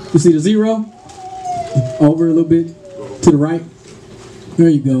 You see the 0? Over a little bit to the right. There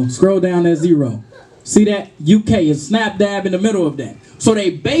you go. Scroll down that 0. See that? UK is snap dab in the middle of that. So they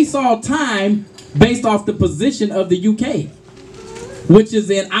base all time based off the position of the UK, which is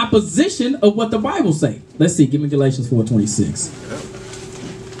in opposition of what the Bible say. Let's see. Give me Galatians 4:26.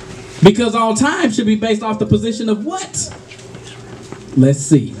 Because all time should be based off the position of what? Let's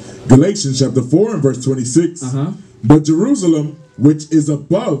see. Galatians chapter 4 and verse 26. But Jerusalem, which is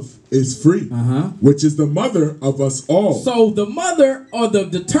above, is free, which is the mother of us all. So the mother, or the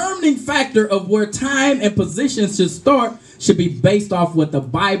determining factor of where time and position should start, should be based off what the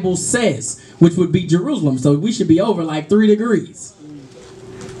Bible says, which would be Jerusalem. So we should be over like 3 degrees,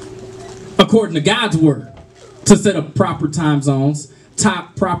 according to God's word, to set up proper time zones,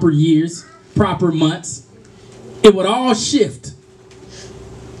 proper years, proper months. It would all shift.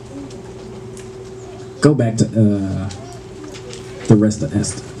 Go back to the rest of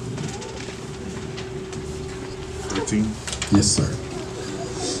Esther. 13. Yes, sir.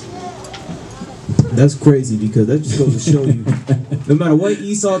 That's crazy, because that just goes to show you, no matter what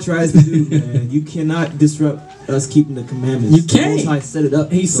Esau tries to do, man, you cannot disrupt us keeping the commandments. You can't. The Most High set it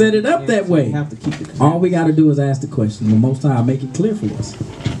up. He set it up that way. We have to keep the commandments. All we got to do is ask the question. The Most High will make it clear for us.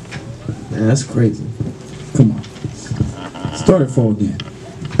 Man, that's crazy. Come on. Start it 4 again.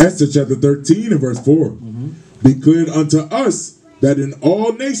 Esther chapter 13 and verse 4. Declared unto us that in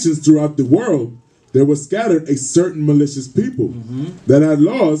all nations throughout the world there was scattered a certain malicious people that had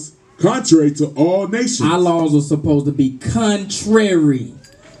laws contrary to all nations. Our laws are supposed to be contrary.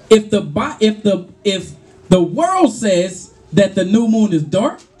 If the world says that the new moon is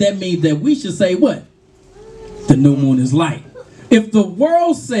dark, that means that we should say what? The new moon is light. If the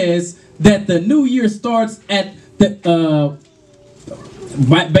world says that the new year starts at the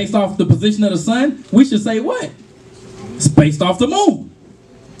based off the position of the sun, we should say what? It's based off the moon.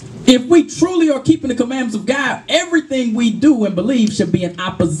 If we truly are keeping the commandments of God, everything we do and believe should be in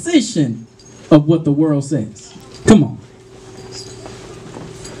opposition of what the world says. Come on.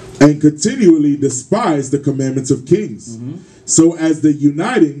 And continually despise the commandments of kings, so as the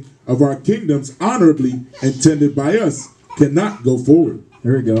uniting of our kingdoms honorably intended by us cannot go forward.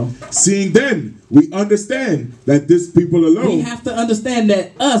 There we go. Seeing then, we understand that this people alone. We have to understand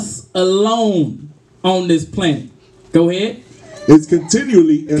that us alone on this planet. Go ahead. It's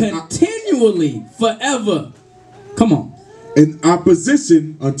continually forever. Come on. In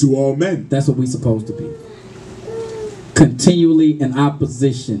opposition unto all men. That's what we're supposed to be. Continually in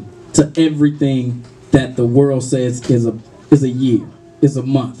opposition to everything that the world says is a year, is a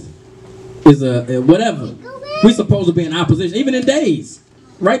month, is a whatever. We're supposed to be in opposition, even in days.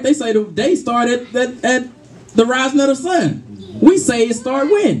 Right? They say the day started at the rising of the sun. We say it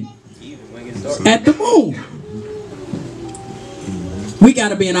started when? At the moon. We got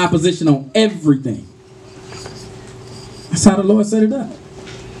to be in opposition on everything. That's how the Lord set it up.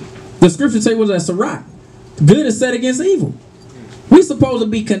 The scripture say, what is that? Sirach. Good is set against evil. We're supposed to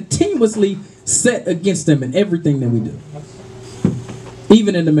be continuously set against them in everything that we do.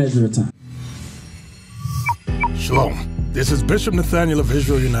 Even in the measure of time. Shalom. This is Bishop Nathaniel of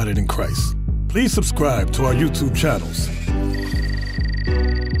Israel United in Christ. Please subscribe to our YouTube channels.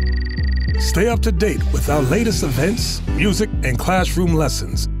 Stay up to date with our latest events, music, and classroom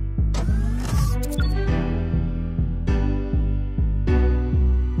lessons.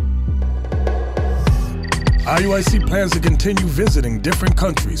 IUIC plans to continue visiting different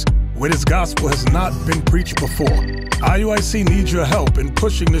countries where this gospel has not been preached before. IUIC needs your help in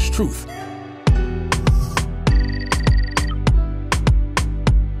pushing this truth.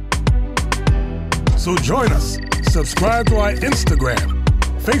 So join us, subscribe to our Instagram,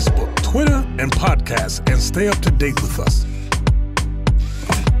 Facebook, Twitter, and podcasts, and stay up to date with us.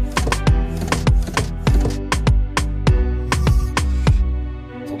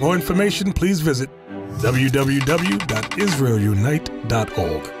 For more information, please visit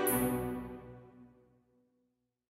www.israelunite.org.